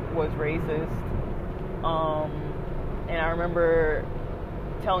think was racist, and I remember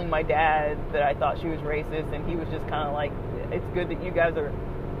telling my dad that I thought she was racist, and he was just kind of like, it's good that you guys are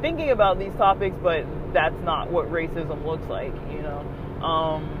thinking about these topics, but that's not what racism looks like,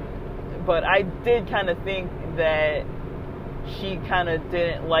 but I did kind of think that she kind of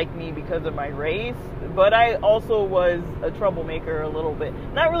didn't like me because of my race, but I also was a troublemaker a little bit.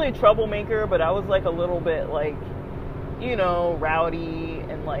 Not really a troublemaker, but I was like a little bit like, rowdy,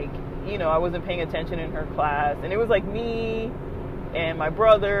 and like, I wasn't paying attention in her class, and it was like me and my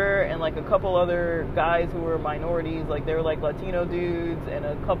brother and like a couple other guys who were minorities, like they were like Latino dudes, and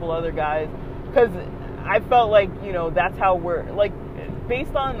a couple other guys, because I felt like, that's how we're, like,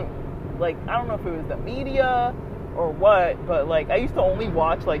 based on, like, I don't know if it was the media or what, but like I used to only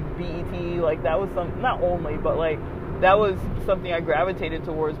watch like BET, like that was not only, but like that was something I gravitated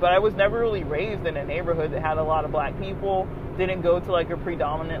towards. But I was never really raised in a neighborhood that had a lot of black people, didn't go to like a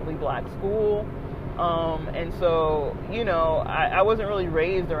predominantly black school, and so I wasn't really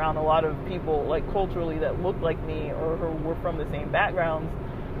raised around a lot of people like culturally that looked like me or who were from the same backgrounds.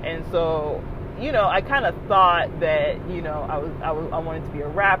 And so I kind of thought that, I wanted to be a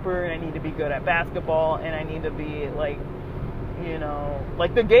rapper, and I need to be good at basketball, and I need to be like,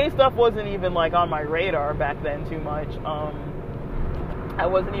 like the gay stuff wasn't even like on my radar back then too much. I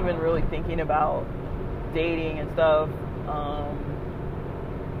wasn't even really thinking about dating and stuff.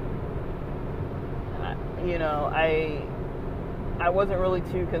 I wasn't really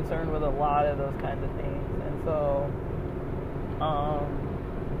too concerned with a lot of those kinds of things, and so,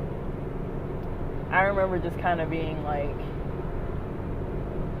 I remember just kind of being like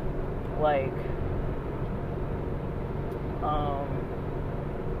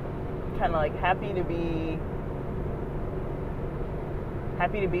kind of like happy to be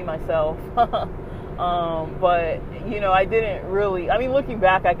myself. But I didn't really, I mean, looking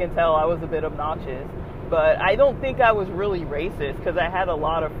back, I can tell I was a bit obnoxious, but I don't think I was really racist, because I had a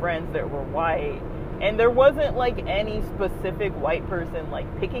lot of friends that were white, and there wasn't like any specific white person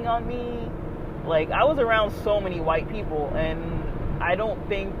like picking on me. Like, I was around so many white people, and I don't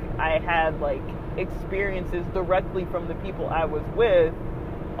think I had like experiences directly from the people I was with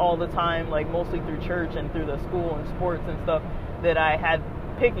all the time, like mostly through church and through the school and sports and stuff, that I had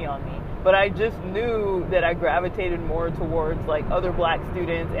picking on me. But I just knew that I gravitated more towards like other black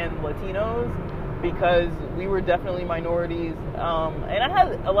students and Latinos, because we were definitely minorities. And I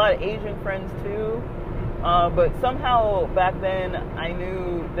had a lot of Asian friends too. But somehow back then I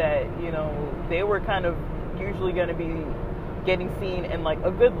knew that, they were kind of usually going to be getting seen in like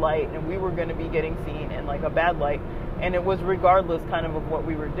a good light, and we were going to be getting seen in like a bad light. And it was regardless kind of what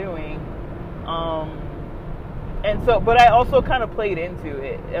we were doing. And so, but I also kind of played into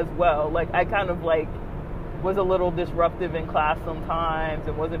it as well. Like, I kind of like was a little disruptive in class sometimes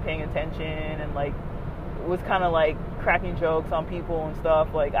and wasn't paying attention, and like was kind of like cracking jokes on people and stuff.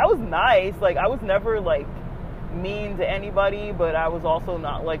 Like, I was nice. Like, I was never like mean to anybody, but I was also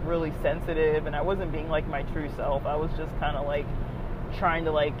not like really sensitive, and I wasn't being like my true self. I was just kind of like trying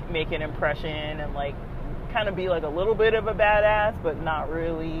to like make an impression and like kind of be like a little bit of a badass, but not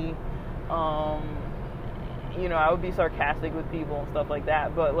really. I would be sarcastic with people and stuff like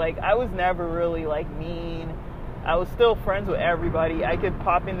that, but like I was never really like mean. I was still friends with everybody. I could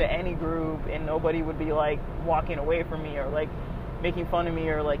pop into any group and nobody would be like walking away from me or like making fun of me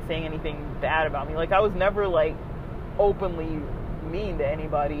or like saying anything bad about me. Like, I was never like openly mean to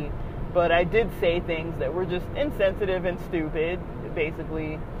anybody, but I did say things that were just insensitive and stupid,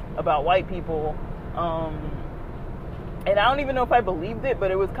 basically, about white people. And I don't even know if I believed it,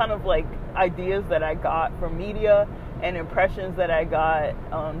 but it was kind of like ideas that I got from media and impressions that I got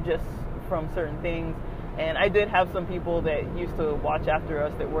just from certain things. And I did have some people that used to watch after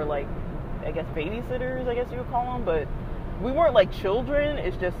us that were like, I guess, babysitters, I guess you would call them. But we weren't like children.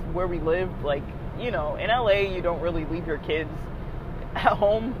 It's just where we lived. Like, in LA, you don't really leave your kids at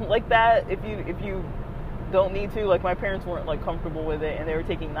home like that if you don't need to. Like, my parents weren't like comfortable with it, and they were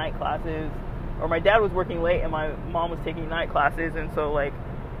taking night classes. Or my dad was working late and my mom was taking night classes, and so like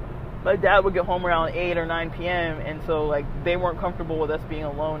my dad would get home around 8 or 9 p.m. and so like they weren't comfortable with us being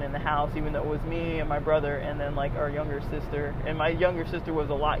alone in the house, even though it was me and my brother and then like our younger sister. And my younger sister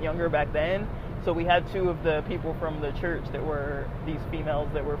was a lot younger back then, so we had two of the people from the church that were these females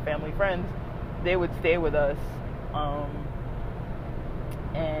that were family friends. They would stay with us,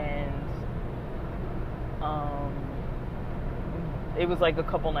 it was like a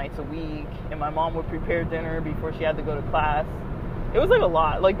couple nights a week, and my mom would prepare dinner before she had to go to class. It was like a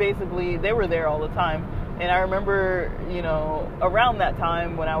lot. Like, basically, they were there all the time. And I remember, around that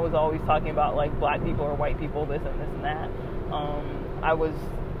time when I was always talking about like black people or white people, this and this and that, I was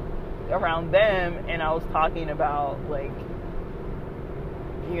around them and I was talking about like,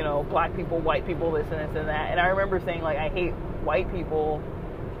 black people, white people, this and this and that. And I remember saying like, I hate white people.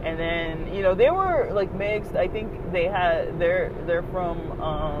 And then, they were like mixed. I think they're from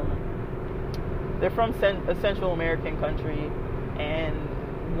a Central American country, and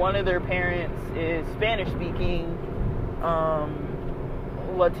one of their parents is Spanish speaking,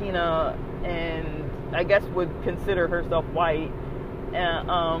 Latina, and I guess would consider herself white.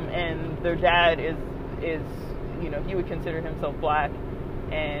 And their dad is he would consider himself black,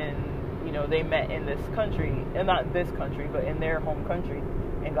 and they met in this country, and not this country, but in their home country,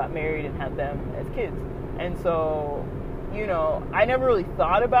 and got married and had them as kids. And so, I never really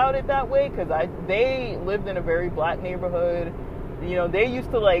thought about it that way, because they lived in a very black neighborhood. They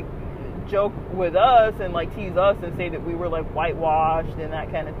used to like joke with us and like tease us and say that we were like whitewashed and that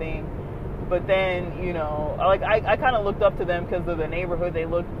kind of thing. But then, I kind of looked up to them because of the neighborhood they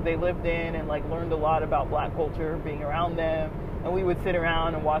lived in, and like learned a lot about black culture being around them. And we would sit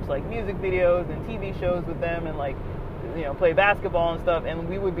around and watch like music videos and TV shows with them, and like play basketball and stuff, and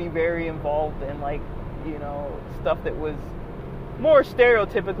we would be very involved in like stuff that was more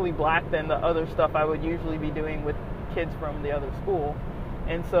stereotypically black than the other stuff I would usually be doing with kids from the other school.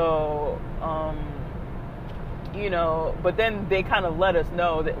 And so but then they kind of let us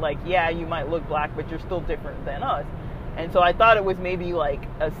know that like, yeah, you might look black, but you're still different than us. And so I thought it was maybe like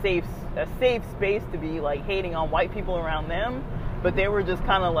a safe space to be like hating on white people around them. but they were just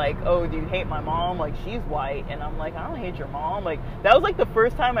kind of like, oh, do you hate my mom? Like, she's white. And I'm like, I don't hate your mom. Like, that was like the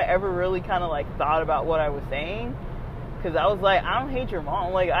first time I ever really kind of like thought about what I was saying. Because I was like, I don't hate your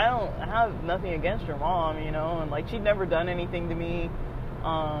mom. Like, I have nothing against your mom, you know? And, like, she'd never done anything to me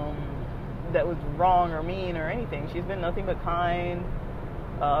that was wrong or mean or anything. She's been nothing but kind.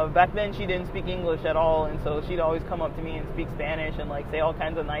 Back then, she didn't speak English at all. And so she'd always come up to me and speak Spanish and, like, say all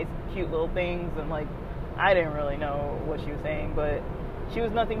kinds of nice, cute little things. And, like, I didn't really know what she was saying. But she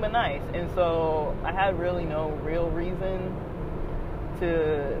was nothing but nice. And so I had really no real reason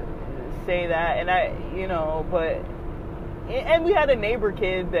to say that. And I, you know, but... And we had a neighbor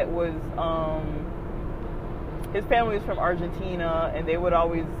kid that was, his family was from Argentina, and they would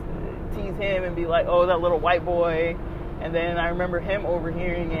always tease him and be like, oh, that little white boy. And then I remember him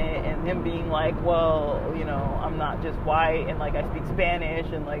overhearing it and him being like, well, you know, I'm not just white, and like I speak Spanish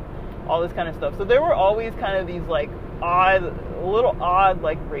and like all this kind of stuff. So there were always kind of these like little odd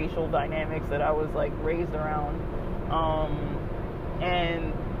like racial dynamics that I was like raised around.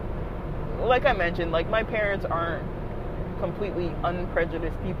 And like I mentioned, like my parents aren't completely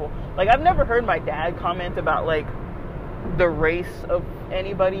unprejudiced people. Like, I've never heard my dad comment about like the race of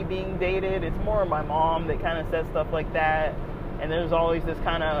anybody being dated. It's more my mom that kind of says stuff like that. And there's always this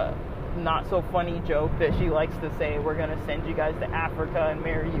kind of not so funny joke that she likes to say, we're gonna send you guys to Africa and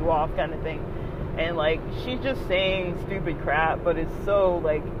marry you off, kind of thing. And like, she's just saying stupid crap, but it's so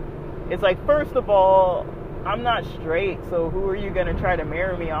like, it's like, first of all, I'm not straight, so who are you gonna try to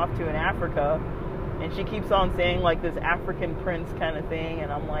marry me off to in Africa? And she keeps on saying, like, this African prince kind of thing.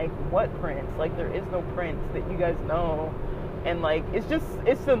 And I'm like, what prince? Like, there is no prince that you guys know. And, like,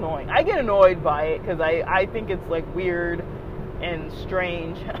 it's annoying. I get annoyed by it because I think it's, like, weird and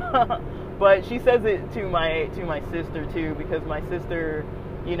strange. But she says it to my sister, too. Because my sister,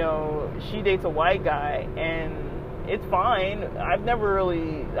 you know, she dates a white guy. And it's fine. I've never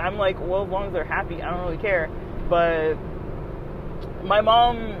really... I'm like, well, as long as they're happy, I don't really care. But my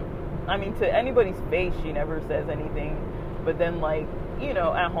mom... I mean, to anybody's face, she never says anything. But then, like, you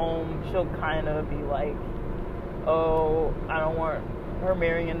know, at home, she'll kind of be like, oh, I don't want her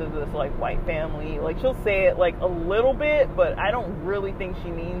marrying into this, like, white family. Like, she'll say it, like, a little bit, but I don't really think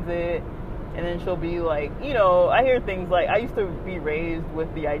she means it. And then she'll be like, you know, I hear things like, I used to be raised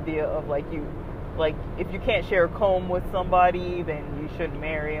with the idea of, like, if you can't share a comb with somebody, then you shouldn't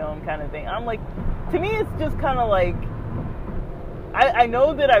marry them, kind of thing. I'm like, to me, it's just kind of like, I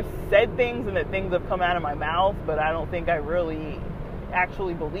know that I've said things and that things have come out of my mouth, but I don't think I really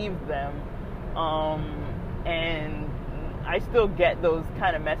actually believed them. And I still get those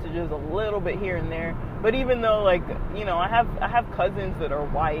kind of messages a little bit here and there. But even though, like, you know, I have cousins that are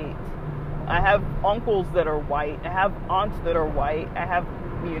white. I have uncles that are white. I have aunts that are white. I have,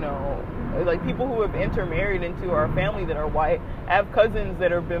 you know, like people who have intermarried into our family that are white. I have cousins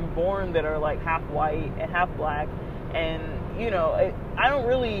that have been born that are like half white and half black. And, you know, I don't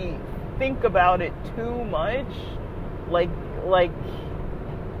really think about it too much like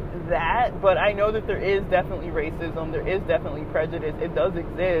that, but I know that there is definitely racism, there is definitely prejudice, it does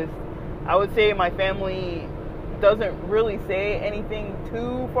exist. I would say my family doesn't really say anything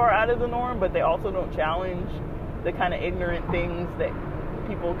too far out of the norm, but they also don't challenge the kind of ignorant things that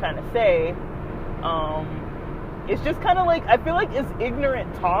people kind of say. It's just kind of like, I feel like it's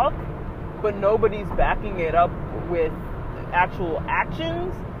ignorant talk, but nobody's backing it up with actual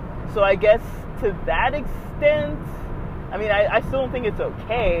actions. So I guess to that extent, I mean, I still don't think it's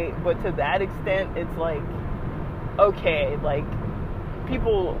okay, but to that extent, it's like, okay, like,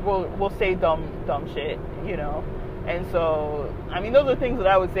 people will say dumb shit, you know? And so, I mean, those are things that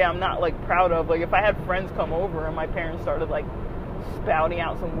I would say I'm not, like, proud of. Like, if I had friends come over and my parents started, like, spouting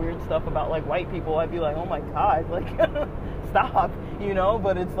out some weird stuff about, like, white people, I'd be like, oh my God, like, stop, you know?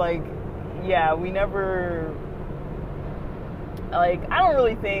 But it's like, yeah, we never, like, I don't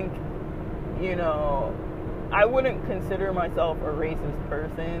really think, you know, I wouldn't consider myself a racist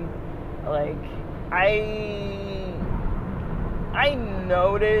person. Like, I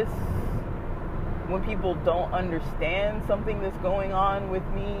notice when people don't understand something that's going on with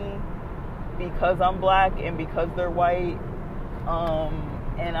me because I'm black and because they're white.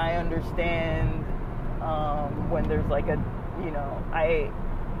 And I understand when there's like a, you know,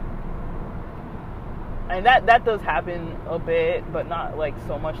 and that does happen a bit, but not like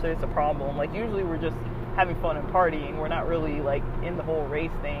so much that it's a problem. Like, usually we're just having fun and partying. We're not really like in the whole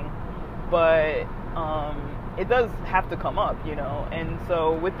race thing, but it does have to come up, you know. And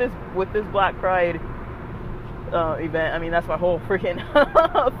so with this Black Pride event, I mean, that's my whole freaking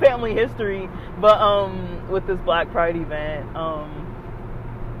family history. But with this Black Pride event,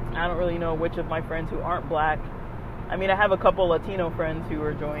 I don't really know which of my friends who aren't black I mean, I have a couple Latino friends who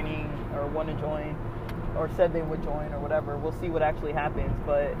are joining or want to join or said they would join or whatever. We'll see what actually happens,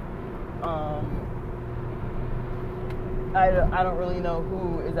 but I don't really know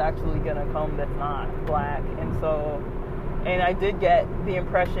who is actually going to come that's not black. And I did get the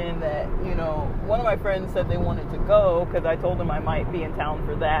impression that, you know, one of my friends said they wanted to go because I told them I might be in town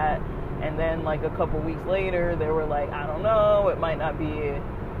for that. And then, like, a couple weeks later, they were like, I don't know, it might not be,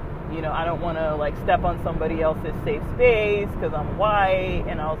 you know, I don't want to, like, step on somebody else's safe space because I'm white.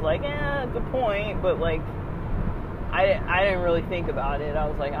 And I was like, yeah, good point. But, like, I didn't really think about it. I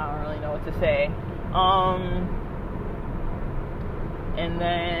was like, I don't really know what to say. And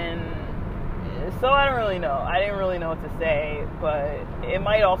then, so I don't really know. I didn't really know what to say, but it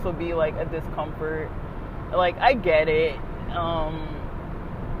might also be like a discomfort. Like, I get it.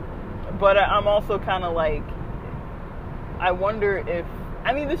 But I'm also kind of like, I wonder if,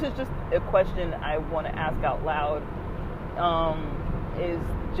 I mean, this is just a question I want to ask out loud. Is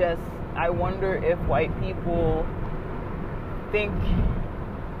just, I wonder if white people think,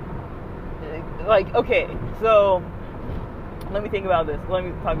 like, okay, so let me think about this. Let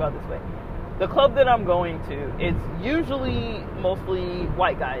me talk about it this way. The club that I'm going to, it's usually mostly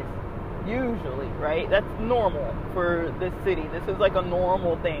white guys. Usually, right? That's normal for this city. This is like a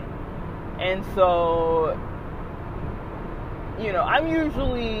normal thing. And so, you know, I'm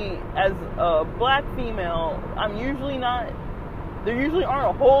usually, as a black female, I'm usually not, there usually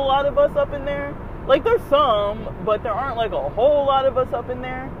aren't a whole lot of us up in there. Like, there's some, but there aren't like a whole lot of us up in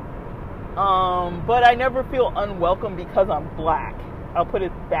there. But I never feel unwelcome because I'm black. I'll put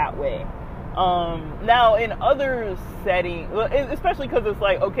it that way. Now in other settings, especially because it's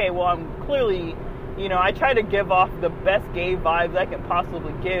like, okay, well, I'm clearly, you know, I try to give off the best gay vibes I can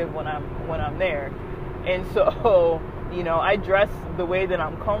possibly give when I'm there. And so, you know, I dress the way that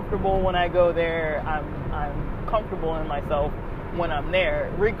I'm comfortable when I go there. I'm comfortable in myself when I'm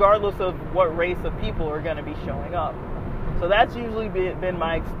there, regardless of what race of people are going to be showing up. So that's usually been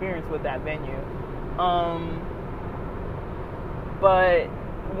my experience with that venue. But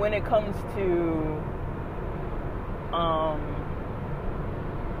when it comes to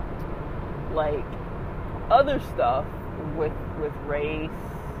like other stuff with race,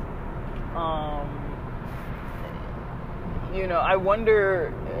 you know, I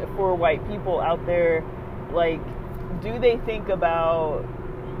wonder for white people out there, like, do they think about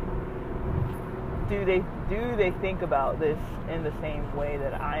this in the same way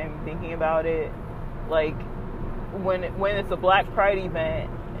that I'm thinking about it? Like, when it's a Black Pride event,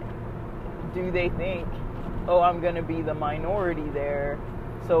 do they think, oh, I'm going to be the minority there,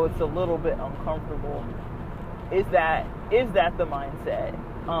 so it's a little bit uncomfortable? Is that the mindset?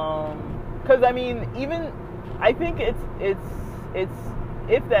 Because I mean, even I think it's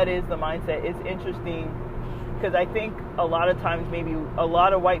if that is the mindset, it's interesting. Because I think a lot of times maybe a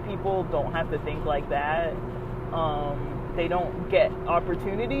lot of white people don't have to think like that. They don't get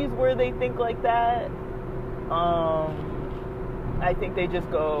opportunities where they think like that. I think they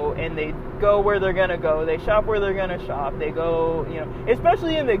just go and they go where they're gonna go. They shop where they're gonna shop. They go, you know,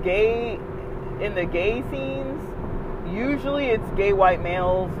 especially in the gay scenes. Usually it's gay white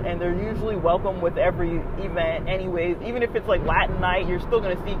males, and they're usually welcome with every event. Anyways, even if it's like Latin night, you're still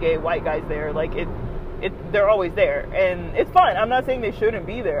gonna see gay white guys there. Like they're always there, and it's fine. I'm not saying they shouldn't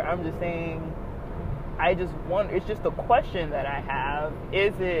be there. I'm just saying, I just wonder. It's just a question that I have.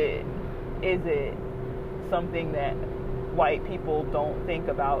 Is it something that white people don't think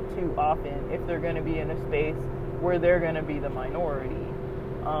about too often if they're going to be in a space where they're going to be the minority?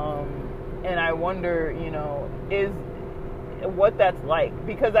 And I wonder, you know, is what that's like,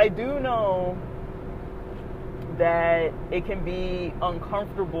 because I do know that it can be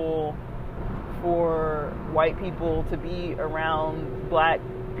uncomfortable for white people to be around black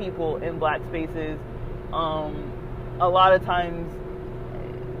people in black spaces. A lot of times,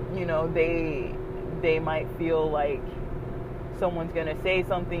 you know, they might feel like someone's going to say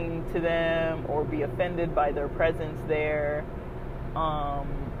something to them or be offended by their presence there,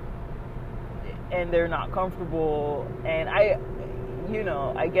 and they're not comfortable. And I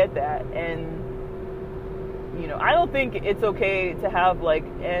get that. And you know, I don't think it's okay to have like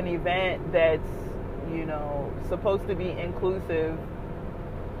an event that's, you know, supposed to be inclusive,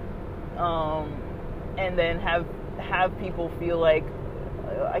 and then have people feel like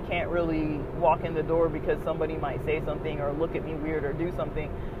I can't really walk in the door because somebody might say something or look at me weird or do something.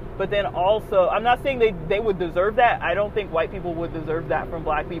 But then also, I'm not saying they would deserve that. I don't think white people would deserve that from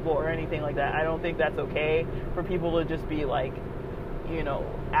black people or anything like that. I don't think that's okay for people to just be like, you know,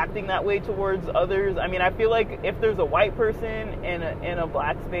 acting that way towards others. I mean, I feel like if there's a white person in a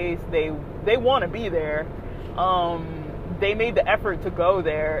black space, they want to be there. they made the effort to go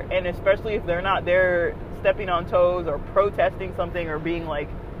there, and especially if they're not there stepping on toes or protesting something or being like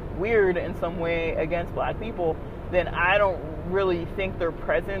weird in some way against black people, then I don't really think their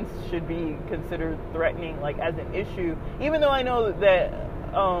presence should be considered threatening, like as an issue, even though I know that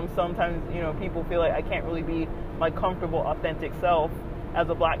sometimes, you know, people feel like I can't really be my comfortable, authentic self as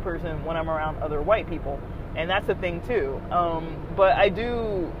a black person when I'm around other white people, and that's a thing too. But I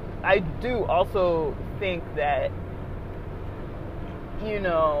do also think that, you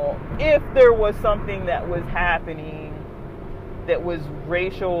know, if there was something that was happening that was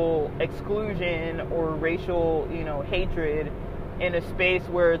racial exclusion or racial, you know, hatred in a space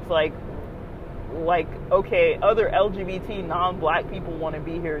where it's like, okay, other LGBT non-black people want to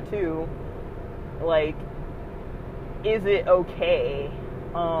be here too, like, is it okay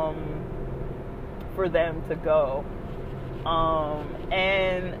for them to go?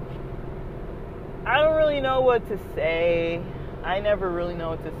 And I don't really know what to say. I never really know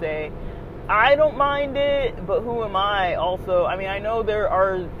what to say. I don't mind it, but who am I also? I mean, I know there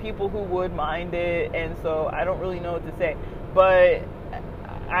are people who would mind it, and so I don't really know what to say. But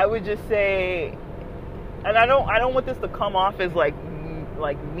I would just say, and I don't want this to come off as like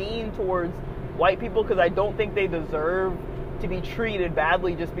mean towards white people, because I don't think they deserve to be treated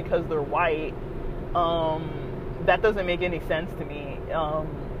badly just because they're white. That doesn't make any sense to me.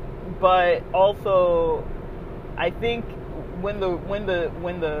 But also, I think when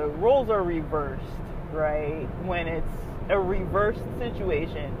the roles are reversed, right? When it's a reversed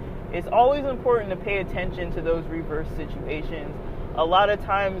situation, it's always important to pay attention to those reversed situations. A lot of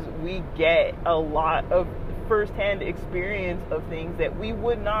times we get a lot of firsthand experience of things that we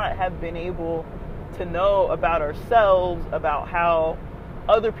would not have been able to know about ourselves, about how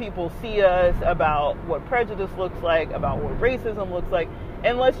other people see us, about what prejudice looks like, about what racism looks like,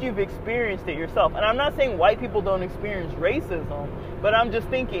 unless you've experienced it yourself. And I'm not saying white people don't experience racism, but I'm just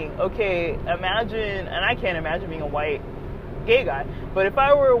thinking, okay, imagine, and I can't imagine being a white gay guy, but if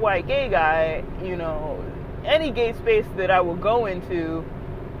I were a white gay guy, you know, any gay space that I would go into,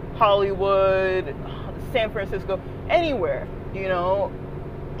 Hollywood, San Francisco, anywhere, you know,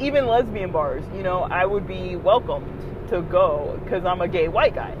 even lesbian bars, you know, I would be welcomed to go because I'm a gay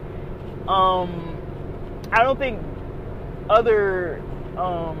white guy. I don't think other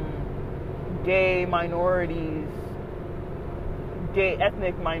gay minorities, gay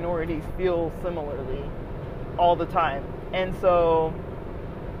ethnic minorities feel similarly all the time. And so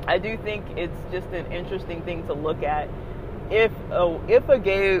I do think it's just an interesting thing to look at. If a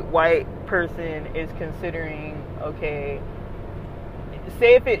gay white person is considering, okay,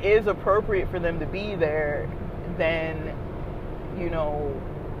 say if it is appropriate for them to be there, then, you know,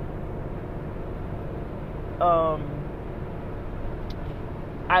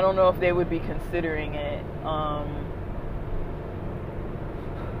 I don't know if they would be considering it. I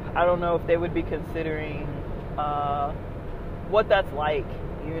don't know if they would be considering what that's like,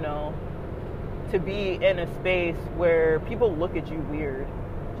 you know, to be in a space where people look at you weird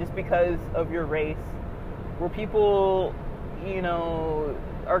just because of your race, where people, you know,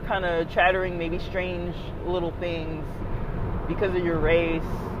 are kind of chattering maybe strange little things because of your race,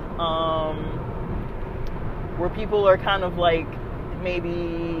 where people are kind of like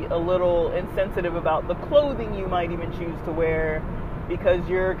maybe a little insensitive about the clothing you might even choose to wear because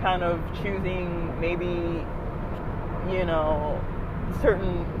you're kind of choosing maybe, you know,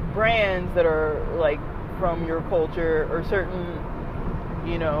 certain brands that are like from your culture, or certain,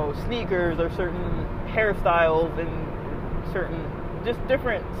 you know, sneakers, or certain hairstyles, and certain just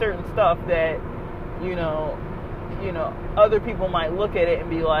different certain stuff that, you know, other people might look at it and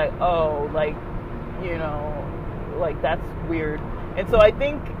be like, oh, like, you know, like that's weird. And so I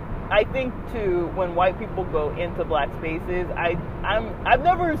think too, when white people go into black spaces, I've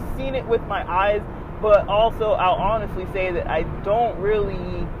never seen it with my eyes, but also I'll honestly say that I don't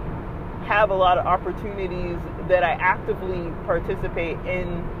really have a lot of opportunities that I actively participate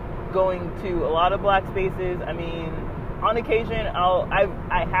in going to a lot of black spaces. I mean, on occasion,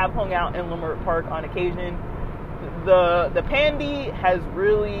 I have hung out in Leimert Park on occasion. The Pandy has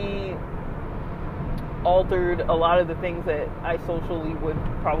really altered a lot of the things that I socially would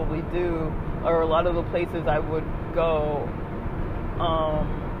probably do, or a lot of the places I would go,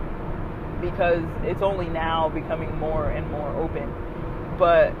 because it's only now becoming more and more open,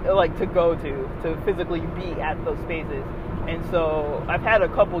 but like to go to physically be at those spaces. And so I've had a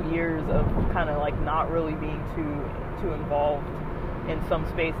couple years of kind of like not really being too involved in some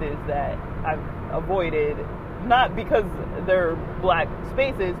spaces that I've avoided, not because they're black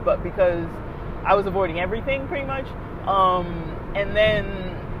spaces, but because I was avoiding everything pretty much. And then,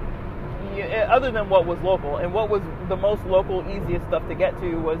 other than what was local, and what was the most local, easiest stuff to get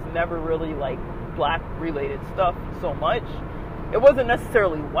to was never really like black related stuff so much. It wasn't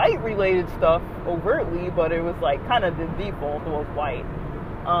necessarily white related stuff overtly, but it was like kind of the default was white.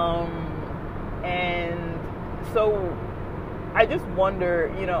 And so I just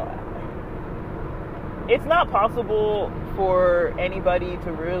wonder, it's not possible for anybody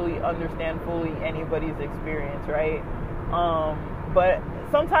to really understand fully anybody's experience, right? But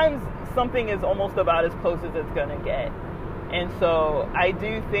sometimes something is almost about as close as it's gonna get. And so I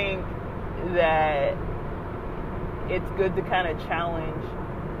do think that it's good to kind of challenge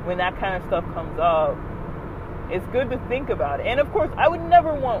when that kind of stuff comes up. It's good to think about it. And of course, I would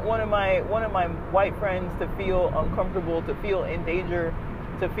never want one of my white friends to feel uncomfortable, to feel in danger,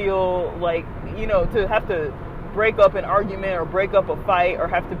 to feel like, to have to break up an argument or break up a fight or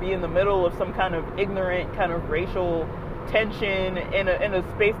have to be in the middle of some kind of ignorant kind of racial tension in a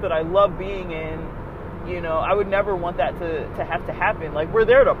space that I love being in. I would never want that to have to happen. Like, we're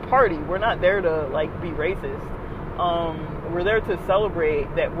there to party. We're not there to like be racist. We're there to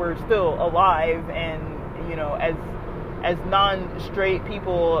celebrate that we're still alive, and as non-straight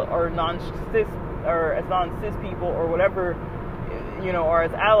people or non-cis or as non-cis people or whatever, or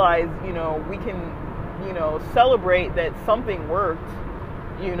as allies, we can celebrate that something worked,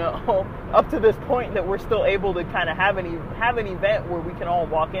 up to this point, that we're still able to kind of have an event where we can all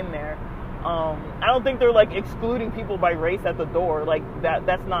walk in there. I don't think they're like excluding people by race at the door. Like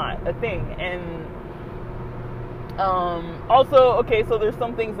that's not a thing. And also, okay, so there's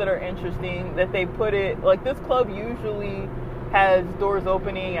some things that are interesting that they put it, like this club usually has doors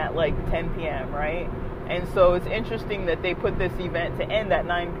opening at like 10 p.m., right? And so it's interesting that they put this event to end at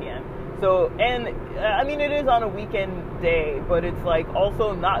 9 p.m. So, and I mean, it is on a weekend day, but it's like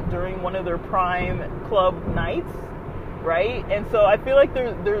also not during one of their prime club nights, right? And so I feel like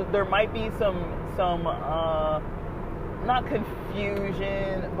there might be some not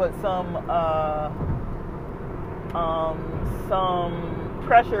confusion, but some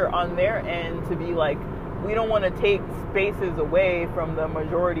pressure on their end to be like, we don't want to take spaces away from the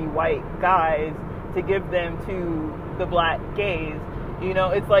majority white guys to give them to the black gays.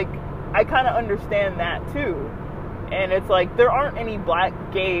 It's like, I kind of understand that too. And it's like, there aren't any black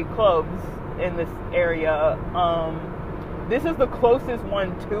gay clubs in this area. This is the closest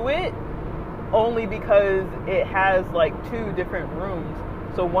one to it, only because it has like two different rooms.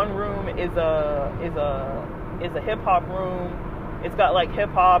 So one room is a hip hop room. It's got like hip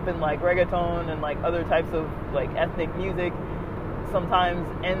hop and like reggaeton and like other types of like ethnic music sometimes.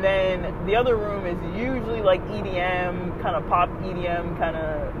 And then the other room is usually like EDM, kind of pop EDM kind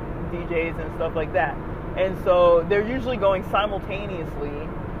of DJs and stuff like that. And so they're usually going simultaneously.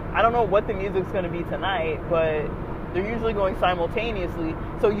 I don't know what the music's going to be tonight, but they're usually going simultaneously.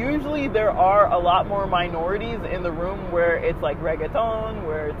 So usually there are a lot more minorities in the room where it's like reggaeton,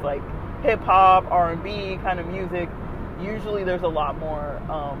 where it's like hip hop, R&B kind of music. Usually there's a lot more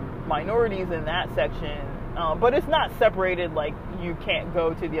minorities in that section. But it's not separated like you can't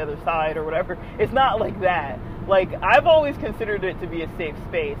go to the other side or whatever. It's not like that. Like, I've always considered it to be a safe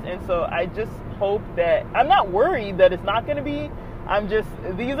space. And so I just hope that, I'm not worried that it's not going to be.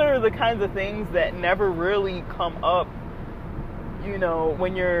 These are the kinds of things that never really come up,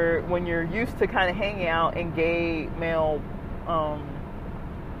 when you're used to kind of hanging out in gay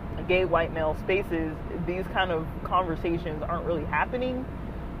white male spaces. These kind of conversations aren't really happening.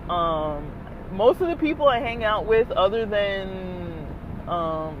 Most of the people I hang out with, other than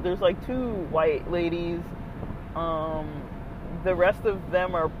there's like two white ladies, the rest of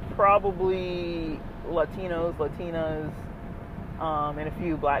them are probably Latinas, and a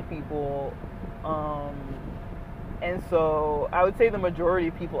few black people. And so I would say the majority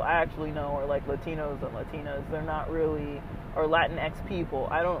of people I actually know are like Latinos and Latinas. They're not really, or Latinx people.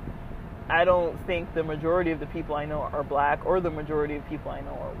 I don't think the majority of the people I know are black, or the majority of people I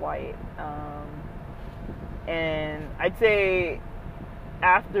know are white. And I'd say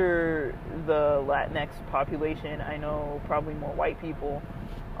after the Latinx population, I know probably more white people.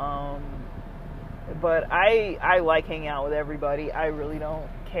 But I like hanging out with everybody. I really don't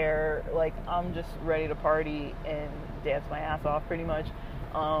care. Like, I'm just ready to party and dance my ass off pretty much.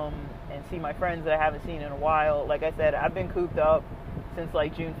 And see my friends that I haven't seen in a while. Like I said, I've been cooped up since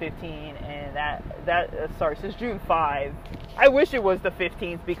like June 15, and since June 5. I wish it was the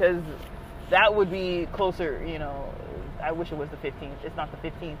 15th, because that would be closer, I wish it was the 15th. It's not the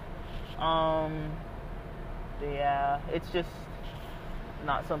 15th. Yeah, it's just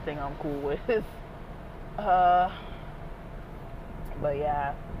not something I'm cool with. But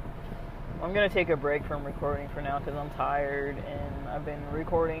yeah. I'm gonna take a break from recording for now because I'm tired, and I've been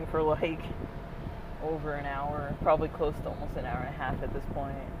recording for like over an hour, probably close to almost an hour and a half at this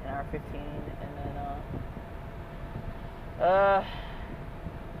point, an hour 15, and then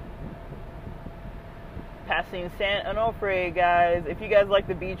passing San Onofre, guys. If you guys like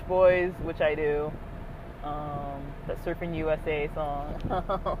the Beach Boys, which I do, that Surfing USA song,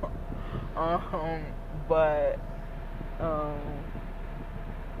 but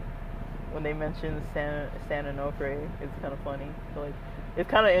when they mention San Onofre, it's kind of funny. So, like, it's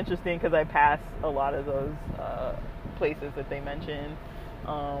kind of interesting because I pass a lot of those places that they mention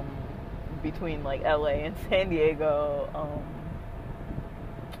between like LA and San Diego.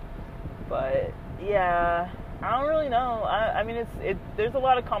 But yeah, I don't really know. I mean, there's a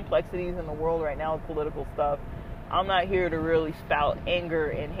lot of complexities in the world right now with political stuff. I'm not here to really spout anger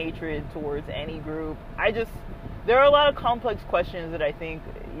and hatred towards any group. There are a lot of complex questions that I think,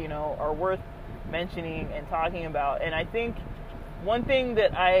 are worth mentioning and talking about. And I think one thing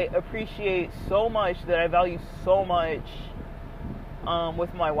that I appreciate so much, that I value so much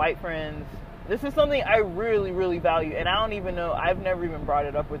with my white friends, this is something I really, really value. And I don't even know, I've never even brought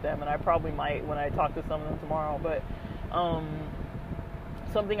it up with them, and I probably might when I talk to some of them tomorrow. But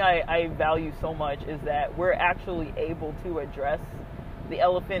something I value so much is that we're actually able to address the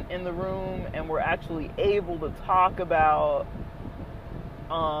elephant in the room, and we're actually able to talk about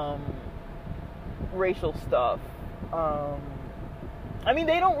racial stuff. I mean,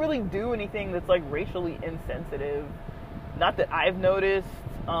 they don't really do anything that's like racially insensitive, not that I've noticed.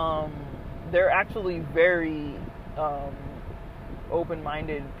 They're actually very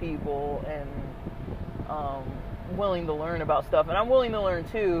open-minded people, and willing to learn about stuff, and I'm willing to learn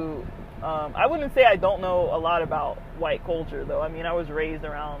too. I wouldn't say I don't know a lot about white culture, though. I mean, I was raised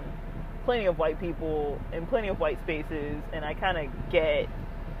around plenty of white people in plenty of white spaces, and I kind of get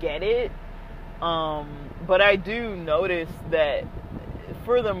it. But I do notice that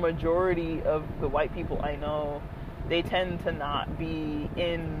for the majority of the white people I know, they tend to not be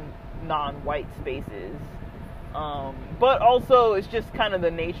in non-white spaces. But also, it's just kind of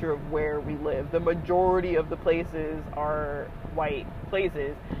the nature of where we live. The majority of the places are white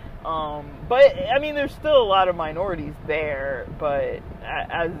places. But I mean, there's still a lot of minorities there. But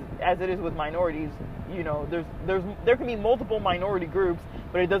as it is with minorities, there can be multiple minority groups,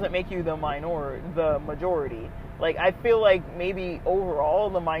 but it doesn't make you the majority. Like, I feel like maybe overall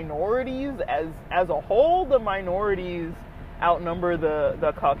the minorities as a whole, the minorities outnumber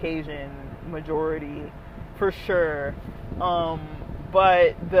the Caucasian majority for sure.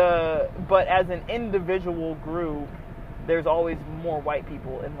 But as an individual group, there's always more white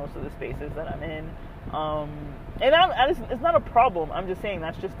people in most of the spaces that I'm in. And it's not a problem. I'm just saying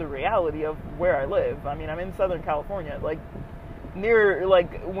that's just the reality of where I live. I mean, I'm in Southern California. Like,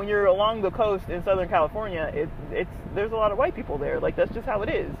 when you're along the coast in Southern California, there's a lot of white people there. Like, that's just how it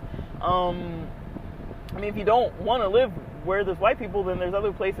is. I mean, if you don't want to live where there's white people, then there's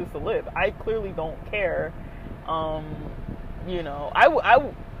other places to live. I clearly don't care.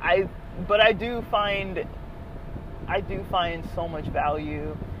 But I do find so much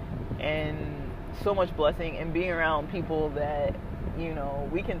value and so much blessing in being around people that,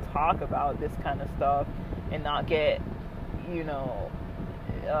 we can talk about this kind of stuff and not get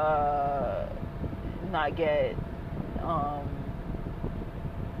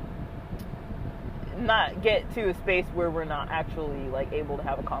to a space where we're not actually like able to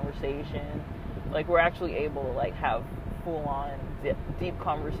have a conversation. Like, we're actually able to like have full-on deep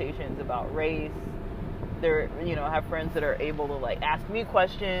conversations about race. I have friends that are able to like ask me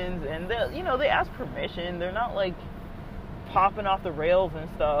questions, and they ask permission. They're not like popping off the rails and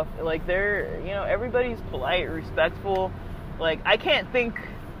stuff. Like, they're, everybody's polite, respectful. Like, I can't think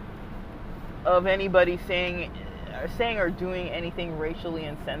of anybody saying or doing anything racially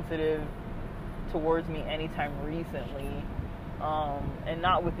insensitive towards me anytime recently, and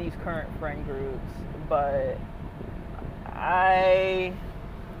not with these current friend groups. But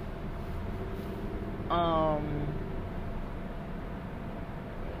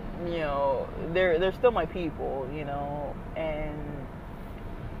they're still my people, and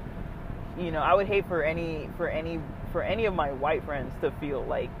I would hate for any of my white friends to feel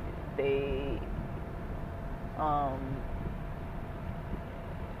like they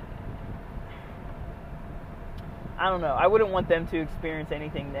I don't know. I wouldn't want them to experience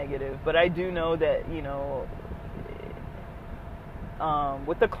anything negative, but I do know that,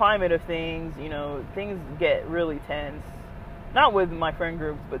 with the climate of things, things get really tense. Not with my friend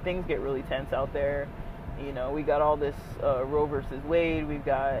groups, but things get really tense out there. We got all this Roe versus Wade. We've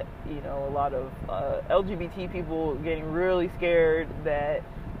got, a lot of LGBT people getting really scared that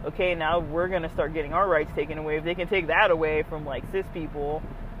okay, now we're going to start getting our rights taken away. If they can take that away from like cis people,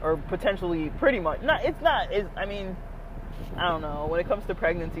 or potentially pretty much, I mean, I don't know, when it comes to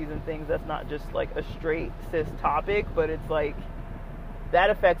pregnancies and things, that's not just like a straight cis topic, but it's like, that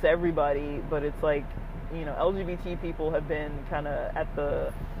affects everybody. But it's like, you know, LGBT people have been kind of at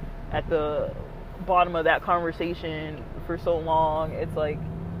the bottom of that conversation for so long. It's like,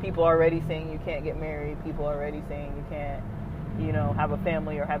 people already saying you can't get married, people already saying you can't, you know, have a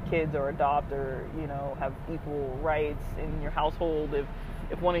family or have kids or adopt, or, you know, have equal rights in your household.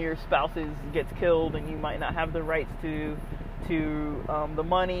 If one of your spouses gets killed, and you might not have the rights to the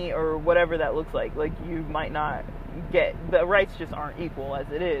money or whatever that looks like you might not get, the rights just aren't equal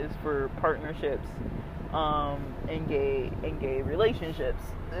as it is for partnerships in gay relationships,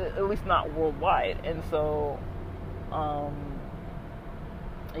 at least not worldwide. And so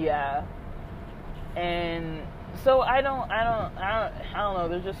yeah, and so I don't know,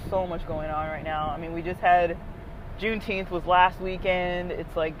 there's just so much going on right now. I mean, we just had Juneteenth was last weekend.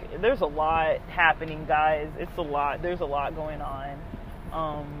 It's like, there's a lot happening, guys. It's a lot. There's a lot going on.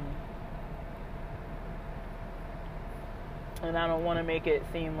 And I don't want to make it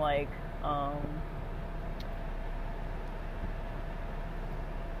seem like I'm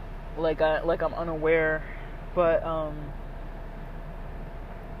unaware, but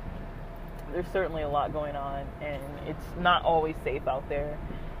there's certainly a lot going on, and it's not always safe out there.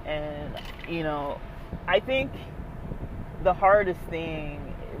 And, you know, I think the hardest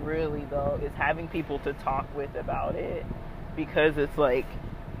thing really, though, is having people to talk with about it, because it's like,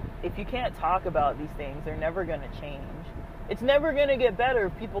 if you can't talk about these things, they're never going to change. It's never going to get better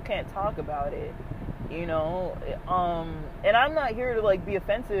if people can't talk about it, you know. And I'm not here to like be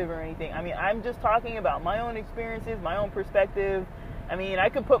offensive or anything. I mean, I'm just talking about my own experiences, my own perspective. I mean, I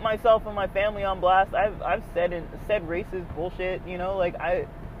could put myself and my family on blast. I've said racist bullshit, you know, like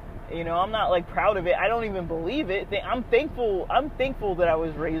I'm not like proud of it. I don't even believe it. I'm thankful that I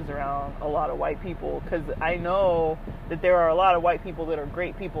was raised around a lot of white people, because I know that there are a lot of white people that are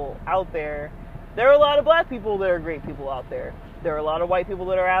great people out there. There are a lot of black people that are great people out there. There are a lot of white people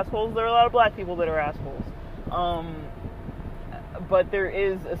that are assholes. There are a lot of black people that are assholes. But there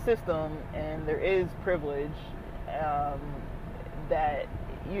is a system, and there is privilege that,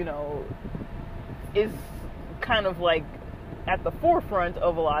 you know, is kind of like at the forefront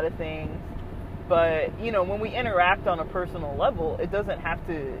of a lot of things. But, you know, when we interact on a personal level, it doesn't have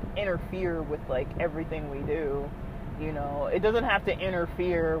to interfere with like everything we do. You know, it doesn't have to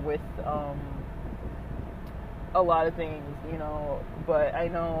interfere with a lot of things, you know, but I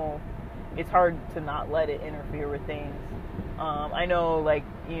know it's hard to not let it interfere with things. I know, like,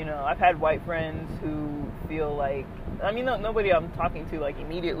 you know, I've had white friends who feel like, I mean, nobody I'm talking to like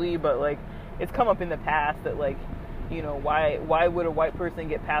immediately, but like, it's come up in the past that like, you know, why would a white person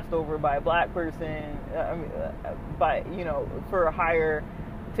get passed over by a black person? By, you know,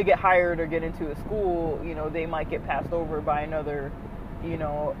 to get hired or get into a school, you know, they might get passed over by another, you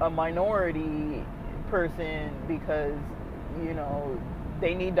know, a minority person, because, you know,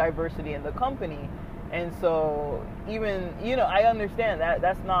 they need diversity in the company. And so, even, you know, I understand that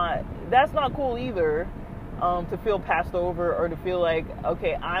that's not cool either, to feel passed over, or to feel like,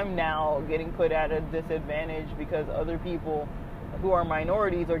 okay, I'm now getting put at a disadvantage because other people who are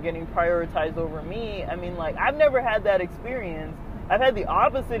minorities are getting prioritized over me. I mean, like, I've never had that experience. I've had the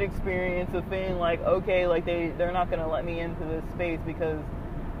opposite experience of feeling like, okay, like they're not going to let me into this space because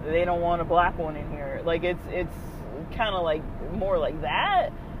they don't want a black one in here. Like, it's kind of like more like that,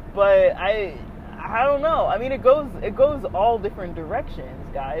 but I don't know. I mean, it goes all different directions,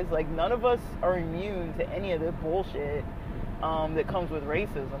 guys. Like, none of us are immune to any of the bullshit that comes with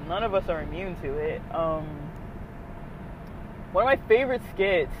racism. None of us are immune to it. One of my favorite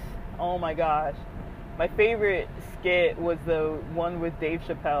skits, oh my gosh, my favorite skit was the one with Dave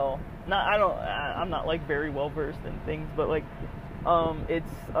Chappelle. I'm not like very well versed in things, but like,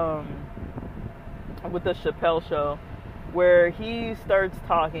 it's with the Chappelle Show, where he starts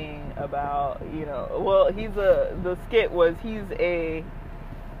talking about, you know, well, the skit was,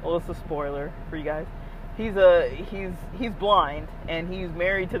 well, it's a spoiler for you guys. He's blind, and he's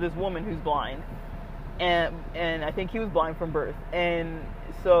married to this woman who's blind, and I think he was blind from birth, and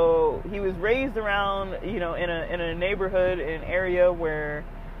so he was raised around, you know, in a neighborhood, in an area where,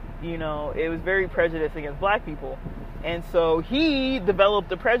 you know, it was very prejudiced against black people. And so he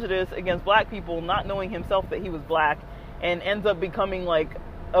developed a prejudice against black people, not knowing himself that he was black, and ends up becoming like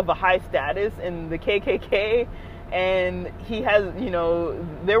of a high status in the KKK. And he has, you know,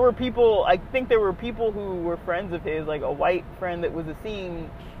 I think there were people who were friends of his, like a white friend that was a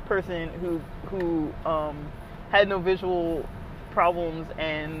seeing person who had no visual problems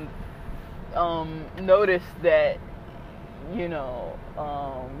and noticed that,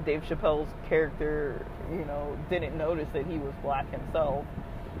 Dave Chappelle's character, didn't notice that he was black himself,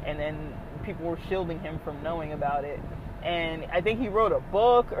 and then people were shielding him from knowing about it. And I think he wrote a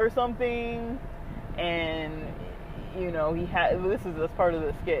book or something, and he had, this is as part of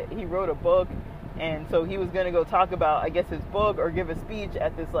the skit, he wrote a book, and so he was going to go talk about, I guess, his book or give a speech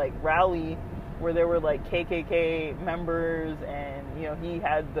at this like rally where there were like KKK members, and he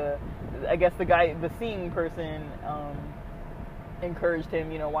had the seeing person encouraged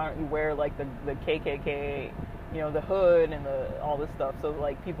him, why don't you wear like the KKK, the hood and all this stuff, so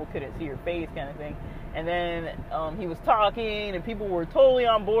like people couldn't see your face, kind of thing. And then he was talking, and people were totally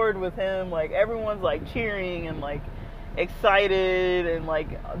on board with him. Like everyone's like cheering and like excited and like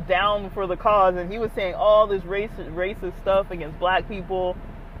down for the cause. And he was saying all this racist stuff against black people,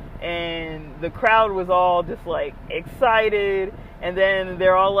 and the crowd was all just like excited. And then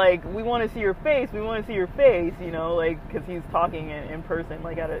they're all like, "We want to see your face. We want to see your face," like because he's talking in person,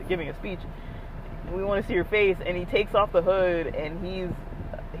 like giving a speech. "We want to see your face." And he takes off the hood, and he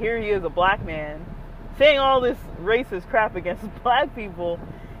is a black man saying all this racist crap against black people,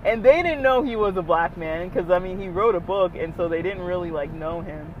 and they didn't know he was a black man because he wrote a book, and so they didn't really like know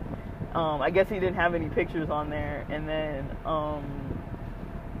him. I guess he didn't have any pictures on there, and then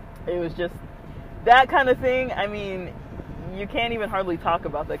it was just that kind of thing. You can't even hardly talk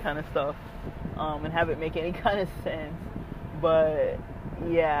about that kind of stuff and have it make any kind of sense. But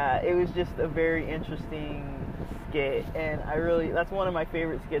yeah, it was just a very interesting skit, and that's one of my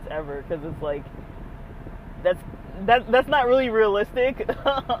favorite skits ever, because it's like that's not really realistic,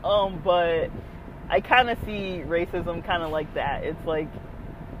 but I kind of see racism kind of like that. It's like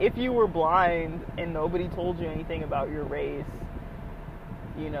if you were blind and nobody told you anything about your race,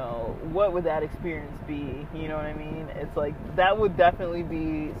 what would that experience be? You know what I mean? It's like that would definitely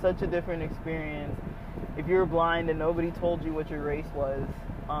be such a different experience if you were blind and nobody told you what your race was.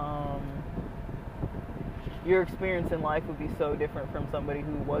 Your experience in life would be so different from somebody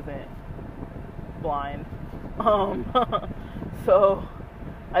who wasn't blind. So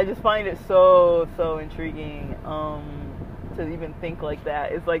I just find it so intriguing to even think like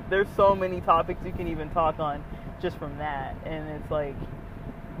that. It's like there's so many topics you can even talk on just from that, and it's like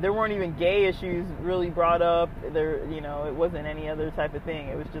there weren't even gay issues really brought up there. It wasn't any other type of thing.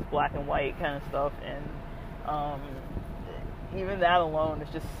 It was just black and white kind of stuff, and even that alone is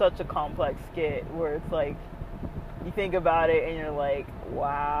just such a complex skit where it's like you think about it and you're like,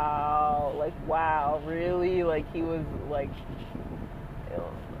 wow, really? Like he was like,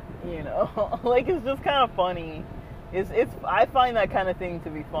 like it's just kind of funny. I find that kind of thing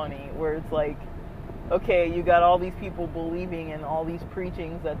to be funny, where it's like, okay, you got all these people believing in all these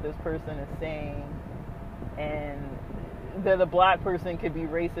preachings that this person is saying, and that a black person could be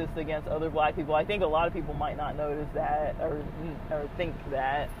racist against other black people. I think a lot of people might not notice that or think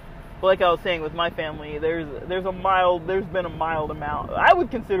that. But like I was saying with my family, there's been a mild amount. I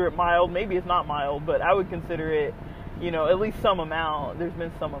would consider it mild. Maybe it's not mild, but I would consider it, at least some amount. There's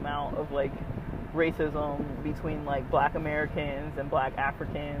been some amount of like racism between like black Americans and black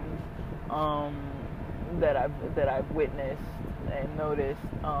Africans that I've witnessed and noticed.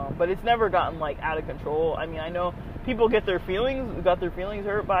 But it's never gotten like out of control. I know people got their feelings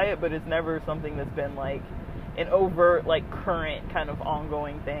hurt by it, but it's never something that's been like an overt, like current kind of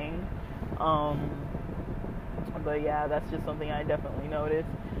ongoing thing. But yeah, that's just something I definitely noticed.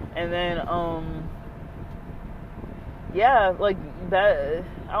 And then yeah, like that,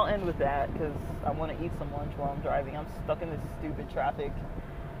 I'll end with that because I want to eat some lunch while I'm driving. I'm stuck in this stupid traffic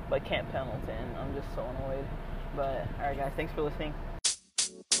like Camp Pendleton. I'm just so annoyed. But alright guys, thanks for listening.